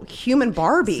little human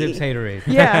Barbie. Sips haterade.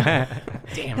 Yeah.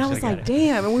 Damn. And I was like,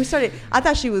 damn. And we started, I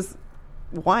thought she was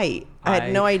white. I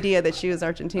had no idea that she was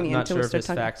Argentinian I'm not until sure we if started this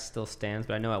talking. fact still stands,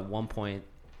 but I know at one point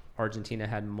Argentina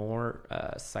had more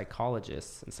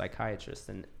psychologists and psychiatrists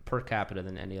per capita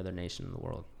than any other nation in the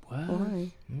world. What?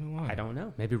 Why? I don't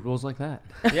know. Maybe rules like that.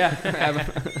 Yeah.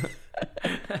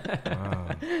 Wow.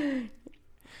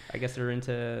 I guess they're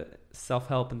into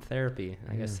self-help and therapy.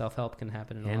 I guess self-help can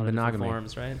happen in a And lot of different monogamy.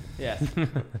 forms, right? Yeah. Do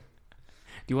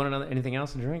you want anything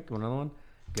else to drink? Want another one?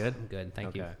 Good. I'm good.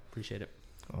 Thank you. Okay. Appreciate it.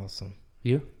 Awesome.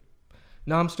 You?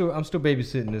 No, I'm still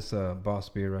babysitting this Boss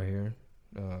beer right here.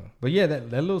 But yeah, that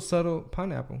little subtle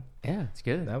pineapple. Yeah, it's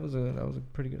good. That was a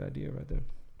pretty good idea right there.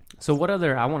 So what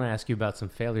other, I want to ask you about some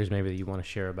failures maybe that you want to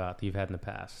share about that you've had in the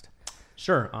past.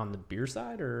 Sure. On the beer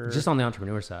side or Just on the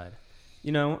entrepreneur side.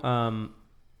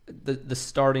 The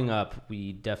starting up,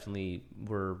 we definitely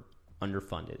were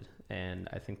underfunded. And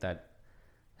I think that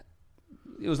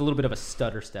it was a little bit of a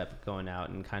stutter step going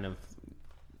out and kind of,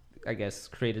 I guess,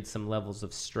 created some levels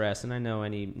of stress. And I know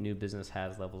any new business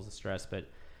has levels of stress, but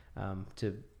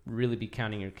to really be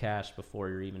counting your cash before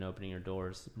you're even opening your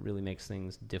doors really makes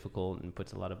things difficult and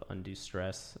puts a lot of undue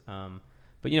stress.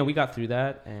 But we got through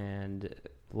that and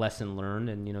lesson learned.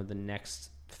 And, the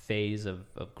next phase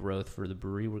of growth for the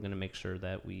brewery, we're going to make sure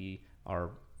that we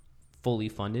are fully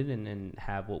funded and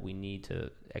have what we need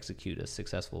to execute a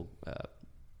successful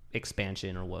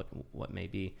expansion or what may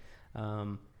be.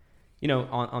 On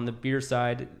the beer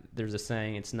side, there's a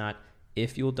saying, it's not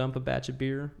if you'll dump a batch of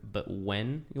beer, but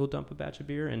when you'll dump a batch of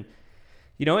beer. And,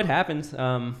 it happens.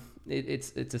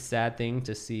 It's a sad thing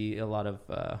to see a lot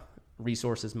of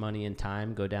resources, money, and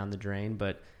time go down the drain,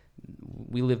 but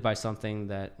we live by something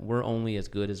that we're only as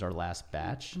good as our last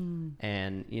batch.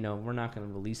 And, we're not going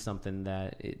to release something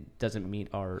that it doesn't meet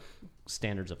our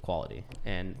standards of quality.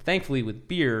 And thankfully with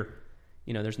beer,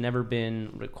 there's never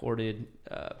been recorded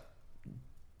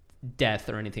death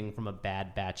or anything from a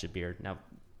bad batch of beer. Now,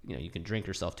 you can drink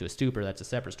yourself to a stupor. That's a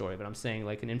separate story. But I'm saying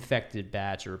like an infected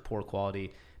batch or poor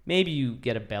quality, maybe you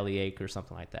get a bellyache or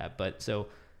something like that. But so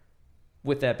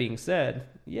with that being said,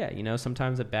 yeah,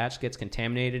 sometimes a batch gets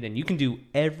contaminated and you can do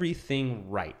everything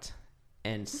right.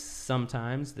 And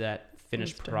sometimes that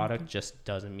finished product just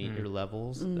doesn't meet your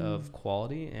levels of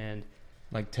quality and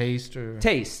Like taste,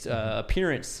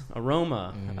 appearance,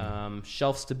 aroma,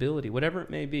 shelf stability, whatever it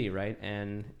may be, right?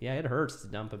 And yeah, it hurts to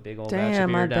dump a big old batch of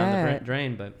beer down the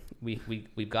drain, but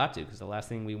we've got to, because the last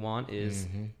thing we want is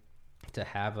to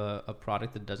have a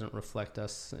product that doesn't reflect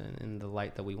us in the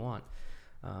light that we want.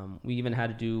 We even had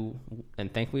to do,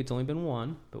 and thankfully it's only been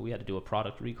one, but we had to do a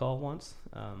product recall once.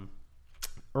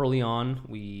 Early on,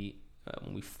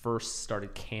 when we first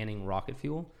started canning rocket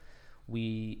fuel,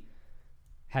 we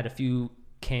had a few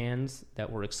cans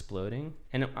that were exploding,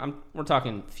 and we're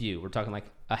talking few. We're talking like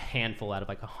a handful out of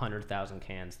like 100,000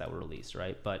 cans that were released,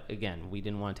 right? But again, we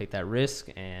didn't want to take that risk,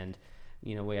 and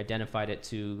we identified it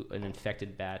to an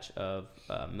infected batch of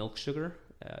milk sugar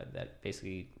that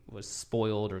basically was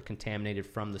spoiled or contaminated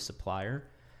from the supplier.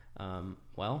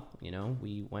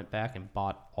 We went back and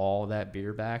bought all that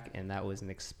beer back, and that was an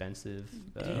expensive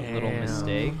little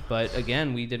mistake. But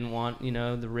again, we didn't want,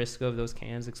 the risk of those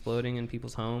cans exploding in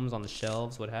people's homes, on the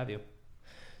shelves, what have you.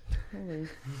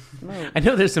 I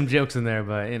know there's some jokes in there,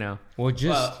 but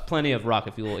well, plenty of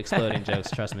rocket fuel exploding jokes.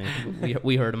 Trust me,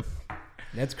 we heard them.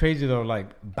 That's crazy though. Like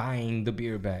buying the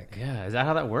beer back. Yeah, is that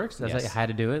how that works? That's Yes. how you had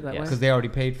to do it that way? Because they already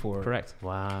paid for it. Correct.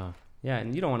 Wow. Yeah,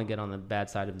 and you don't want to get on the bad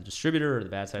side of the distributor or the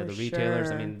bad side of For the retailers.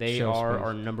 I sure. mean, they Shelf are space.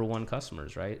 our number one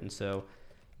customers, right? And so,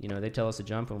 they tell us to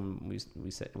jump, and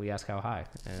we ask how high.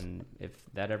 And if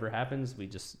that ever happens, we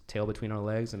just tail between our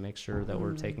legs and make sure that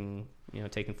we're taking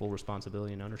full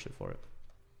responsibility and ownership for it.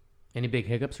 Any big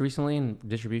hiccups recently in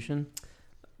distribution?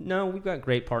 No, we've got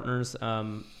great partners.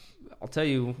 I'll tell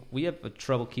you, we have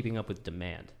trouble keeping up with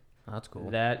demand. Oh, that's cool.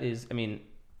 That is,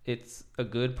 it's a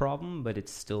good problem, but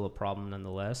it's still a problem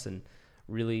nonetheless. And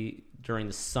really, during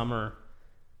the summer,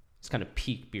 it's kind of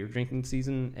peak beer drinking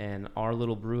season, and our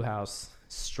little brew house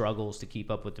struggles to keep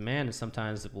up with demand, and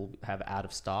sometimes it will have out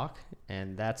of stock,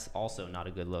 and that's also not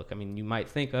a good look. You might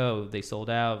think, oh, they sold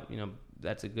out,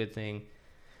 that's a good thing.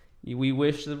 We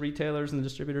wish the retailers and the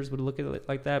distributors would look at it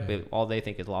like that, but all they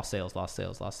think is lost sales,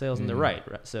 and they're right.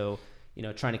 So,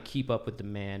 trying to keep up with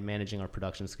demand, managing our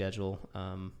production schedule,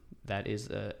 that is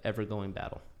a ever-going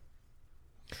battle.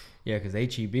 Yeah, because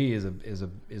HEB is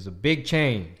a big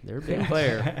chain. They're a big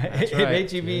player. That's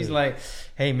right. HEB's like,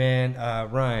 hey man,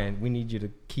 Ryan, we need you to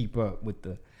keep up with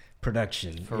the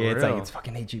production. For It's real. like it's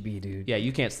fucking HEB, dude. Yeah,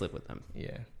 you can't slip with them.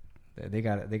 Yeah, they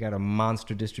got a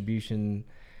monster distribution,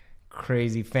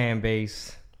 crazy fan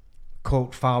base,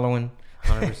 cult following.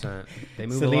 100%. They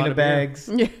move Selena a lot of beer. bags.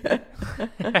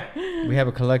 We have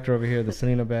a collector over here, the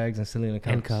Selena bags and Selena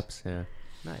cups. And cups, yeah.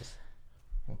 Nice.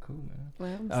 Well, cool,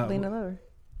 man. Well, Selena lover.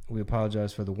 We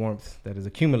apologize for the warmth that is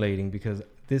accumulating because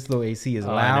this little AC is Oh,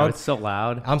 I know, loud. it's so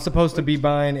loud. I'm supposed to be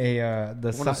buying the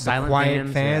those silent quiet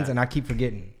fans, fans, yeah. and I keep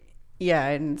forgetting. Yeah,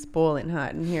 and it's boiling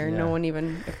hot in here. Yeah. No one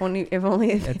even, if only,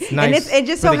 It's and nice it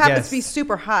just for so the happens guests. to be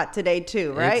super hot today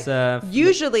too, right? It's,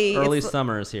 usually early it's,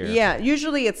 summer is here. Yeah,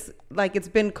 usually it's like it's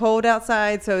been cold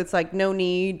outside, so it's like no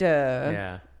need to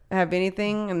Yeah. have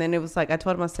anything. And then it was like I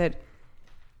told him, I said,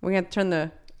 we're gonna turn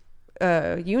the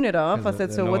unit off. I Because said,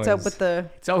 the so what's up noise. with the?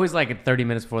 It's always like at 30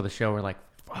 minutes before the show, we're like,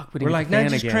 fuck, We're like, not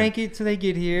just again. crank it till they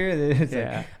get here. It's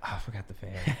Yeah. like, oh, I forgot the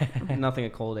fan. Nothing a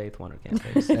cold eighth wonder can't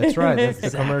fix. That's right. That's the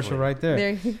Exactly. commercial right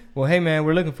there. There, Well, hey man,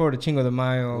 we're looking forward to Chingo de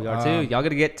Mayo. We are too. Y'all got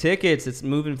to get tickets. It's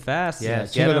moving fast. Yeah,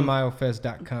 Get 'em.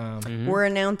 ChingoDeMayoFest.com. Mhm. We're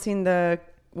announcing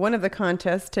one of the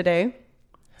contests today,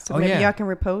 so Oh, maybe yeah. y'all can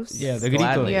repost. Yeah, the grito.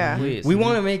 Gladly, Yeah. please. We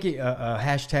want to make it a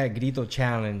hashtag grito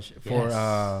challenge for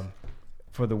Yes.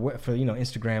 for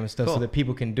Instagram and stuff, Cool. so that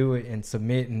people can do it and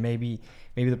submit, and maybe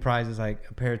the prize is like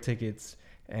a pair of tickets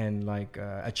and like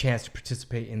a chance to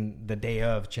participate in the day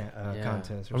of Yeah.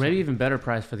 contest, Or maybe even better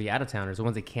price for the out of towners, the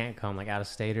ones that can't come, like out of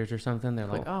staters or something. They're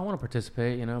like, Cool. oh, I want to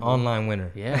participate, but- online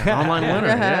winner. Yeah, online winner.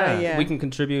 Yeah. Yeah. We can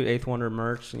contribute Eighth Wonder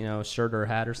merch, shirt or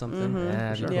hat or something.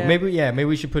 Yeah, For sure. Yeah. Maybe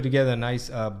we should put together a nice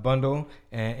bundle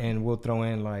and we'll throw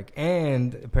in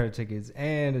and a pair of tickets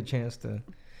and a chance to.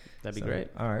 That'd be So, great.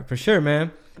 All right, for sure,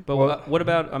 man. But Well- what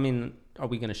about? I mean, are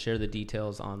we going to share the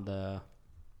details on the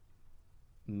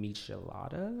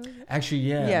michelada? Actually,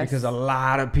 yeah, Yes. because a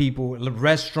lot of people,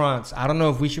 restaurants. I don't know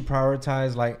if we should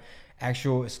prioritize like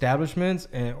actual establishments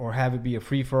or have it be a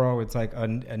free for all. It's like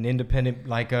an independent,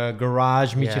 like a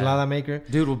garage michelada maker.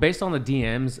 Dude, well, based on the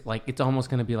DMs, like it's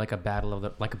almost gonna be like a battle of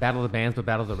the bands, but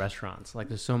battle of the restaurants. Like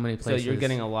there's so many So places. you're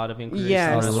getting a lot of inquiries.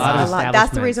 Yes, a from lot of That's the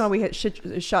establishments. reason why we had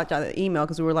shot down the email,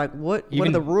 because we were like, what are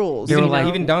Even- the rules? They were you like, know?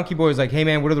 Even Donkey Boy was like, "Hey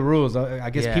man, what are the rules?"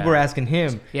 I guess Yeah. people are asking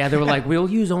him. Yeah, they were like, we'll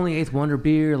use only Eighth Wonder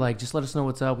beer. Like, just let us know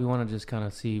what's up. We want to just kind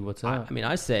of see what's up. I mean,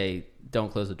 I say don't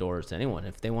close the doors to anyone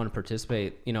if they want to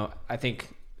participate. I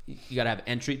think you got to have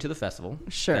entry to the festival.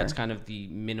 Sure. That's kind of the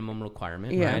minimum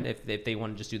requirement, Yeah. right? If they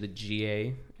want to just do the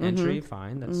GA entry,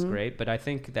 fine, that's great. But I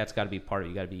think that's got to be part of it.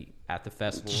 You got to be at the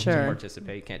festival Sure. to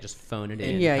participate. You can't just phone it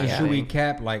in. Yeah, kind of yeah. Should we thing.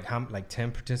 cap like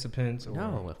 10 participants? Or,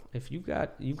 No, if you've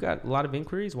got a lot of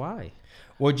inquiries, why?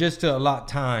 or just to allot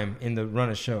time in the run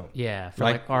of show. yeah, for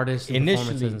like artists and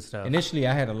performances and stuff. Initially,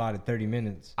 I had allotted 30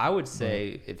 minutes. I would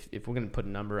say if we're going to put a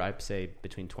number, I'd say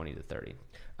between 20 to 30.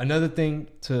 Another thing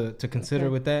to consider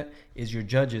with that is your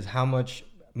judges. How much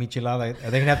michelada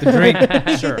are they gonna have to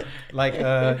drink? Sure. Like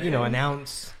an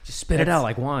ounce. Just spit it out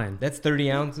like wine. That's 30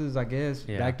 ounces, I guess,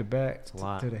 Yeah. back to back a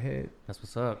lot. to the head. That's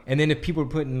what's up. And then if people are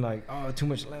putting like, oh, too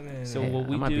much lemon. So Yeah, what I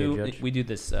we might be a do, judge. we do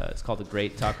this. It's called the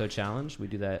Great Taco Challenge. We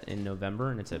do that in November,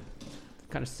 and it's a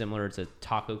kind of similar. It's a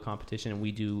taco competition, and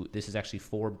we do. This is actually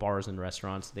 4 bars and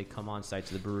restaurants. They come on site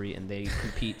to the brewery, and they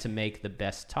compete to make the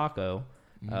best taco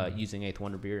using Eighth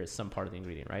Wonder beer as some part of the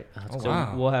ingredient, right? Oh, So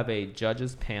wow. we'll have a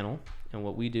judges panel, and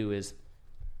what we do is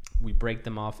we break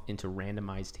them off into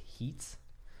randomized heats.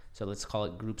 So let's call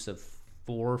it groups of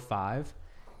 4 or 5,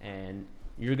 and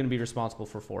you're going to be responsible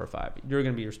for 4 or 5. You're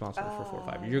going to be responsible for 4 or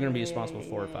 5. You're going to be responsible for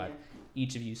 4 or 5.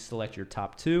 Each of you select your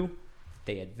top 2.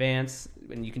 They advance,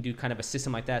 and you can do kind of a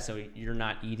system like that, so you're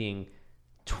not eating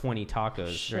 20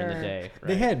 tacos during the Sure. day.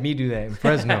 They right? had me do that in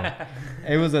Fresno.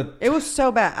 It was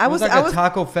so bad. I was like I a was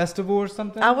taco festival or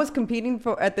something. I was competing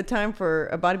at the time for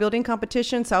a bodybuilding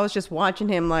competition, so I was just watching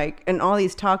him and all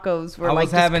these tacos were I like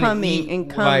was just having to coming eat, and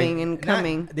coming like, and not-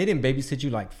 coming. They didn't babysit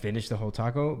you like finish the whole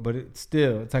taco, but it's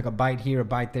like a bite here, a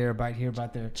bite there, a bite here, a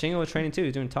bite there. Chingo was training too.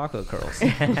 He's doing taco curls.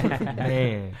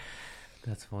 Man,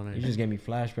 That's funny. you just gave me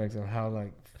flashbacks of how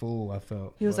like full I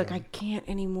felt. He was But, like, I can't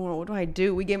anymore. What do I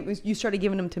do? You started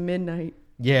giving him to midnight.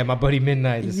 yeah, my buddy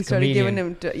Midnight, this You started comedian. giving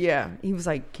him to, yeah. He was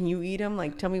like, can you eat him?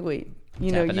 Like, tell me, wait.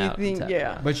 You know, Tapping you out, think, tapping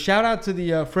yeah. out. But shout out to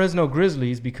the Fresno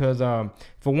Grizzlies because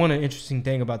for one, an interesting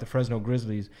thing about the Fresno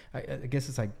Grizzlies, I guess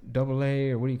it's like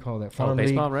AA or what do you call that? Farm league.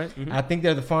 baseball, right? Mm-hmm. I think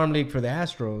they're the farm league for the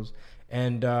Astros,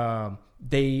 and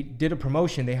they did a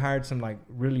promotion. They hired some like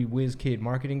really whiz kid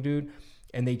marketing dude,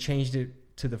 and they changed it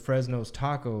to the Fresno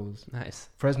Tacos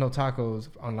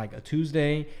on like a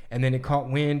Tuesday, and then it caught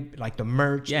wind, like the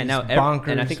merch. Yeah, is now bonkers.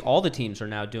 and I think all the teams are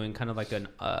now doing kind of like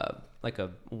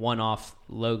a one-off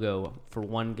logo for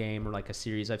one game or like a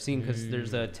series. I've seen because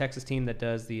there's a Texas team that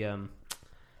does the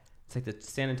it's like the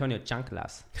San Antonio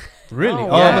Chanclas. Really? Oh,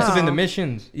 Oh, it yeah. must have been the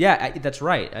Missions. Yeah, that's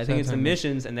right. I think it's the Antonio.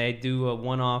 Missions, and they do a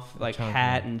one-off like Chancla.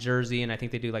 hat and jersey, and I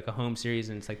think they do like a home series,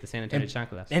 and it's like the San Antonio And-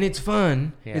 Chanclas. And it's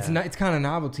fun. Yeah. It's kind of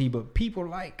novelty, but people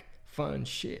like fun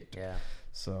shit. Yeah.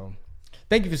 So,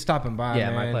 thank you for stopping by.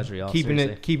 Yeah, man. my pleasure, y'all. Keeping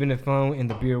Seriously. it fun in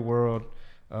the beer world.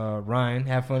 Ryan,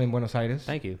 have fun in Buenos Aires.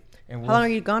 Thank you. And How long are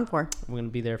you gone for? We're gonna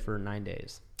be there for 9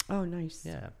 days. Oh, nice.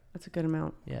 Yeah. That's a good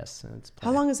amount. Yes. And it's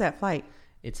How long is that flight?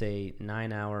 It's a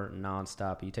 9-hour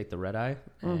nonstop. You take the red eye,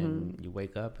 and you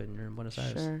wake up, and you're in Buenos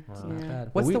Aires. Sure. It's not Yeah. bad.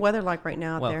 What's we- the weather like right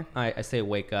now out Well, there? I say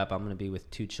wake up. I'm going to be with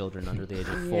 2 children under the age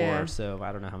of 4, Yeah. so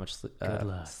I don't know how much Good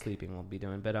luck. sleeping we'll be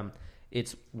doing. But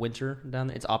it's winter down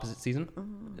there. It's opposite season. Oh.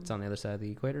 It's on the other side of the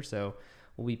equator, so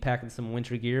we'll be packing some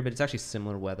winter gear. But it's actually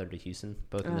similar weather to Houston,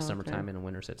 both in Oh, the okay. summertime and in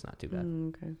winter, so it's not too bad.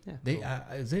 Okay. Yeah, They cool.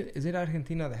 is it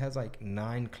Argentina that has like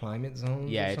 9 climate zones?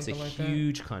 Yeah, or it's a something like that?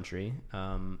 huge country.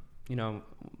 You know,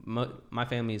 my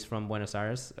family is from Buenos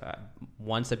Aires.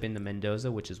 Once I've been to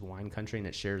Mendoza, which is wine country, and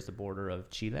it shares the border of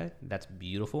Chile. That's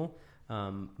beautiful.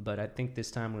 But I think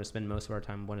this time we're going to spend most of our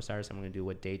time in Buenos Aires. I'm going to do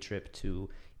a day trip to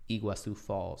Iguazu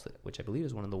Falls, which I believe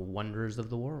is one of the wonders of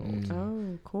the world. Oh, We're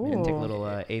going to take a cool.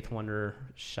 little eighth wonder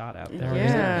shot out there.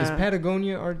 Yeah. Is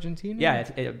Patagonia Argentina?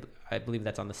 Yeah, I believe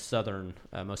that's on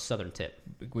the most southern tip.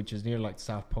 Which is near like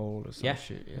South Pole or some Yeah,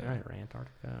 shit. all right, or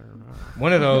Antarctica. Or,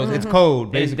 One of those. It's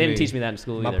cold. they Basically, didn't teach me that in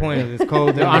school My either. point is, it's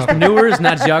cold. They're entrepreneurs,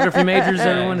 not geography majors,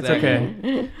 everyone. exactly. It's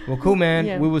okay. Well, cool, man.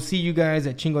 Yeah. We will see you guys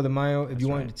at Chingo de Mayo. If you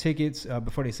want right. the tickets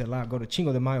before they sell out, go to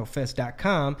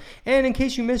chingodemayofest.com. And in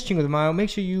case you missed Chingo de Mayo, make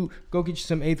sure you go get you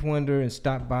some Eighth Wonder and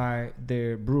stop by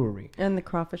their brewery. And the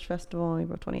Crawfish Festival,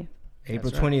 April 20th.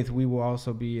 April That's right. 20th, we will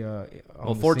also be on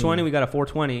Well, the 420, scene. we got a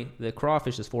 420. The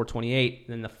Crawfish is 428.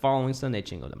 Then the following Sunday,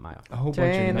 Chingo de Mayo. A whole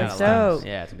bunch Dang, of that's nice things. dope.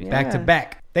 Yeah, it's be Yeah. Back to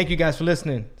back. Thank you guys for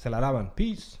listening. Se la daban.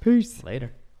 Peace. Peace.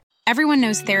 later. Everyone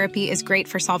knows therapy is great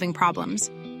for solving problems,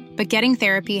 but getting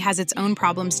therapy has its own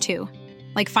problems too,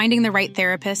 like finding the right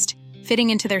therapist,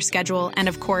 fitting into their schedule, and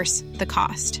of course, the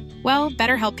cost. Well,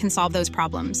 BetterHelp can solve those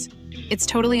problems. It's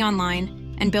totally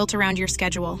online and built around your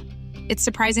schedule. It's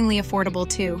surprisingly affordable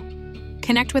too.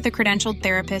 Connect with a credentialed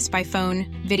therapist by phone,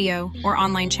 video, or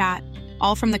online chat,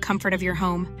 all from the comfort of your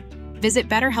home. Visit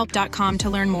BetterHelp.com to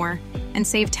learn more and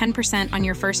save 10% on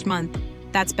your first month.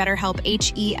 That's BetterHelp,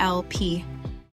 H-E-L-P.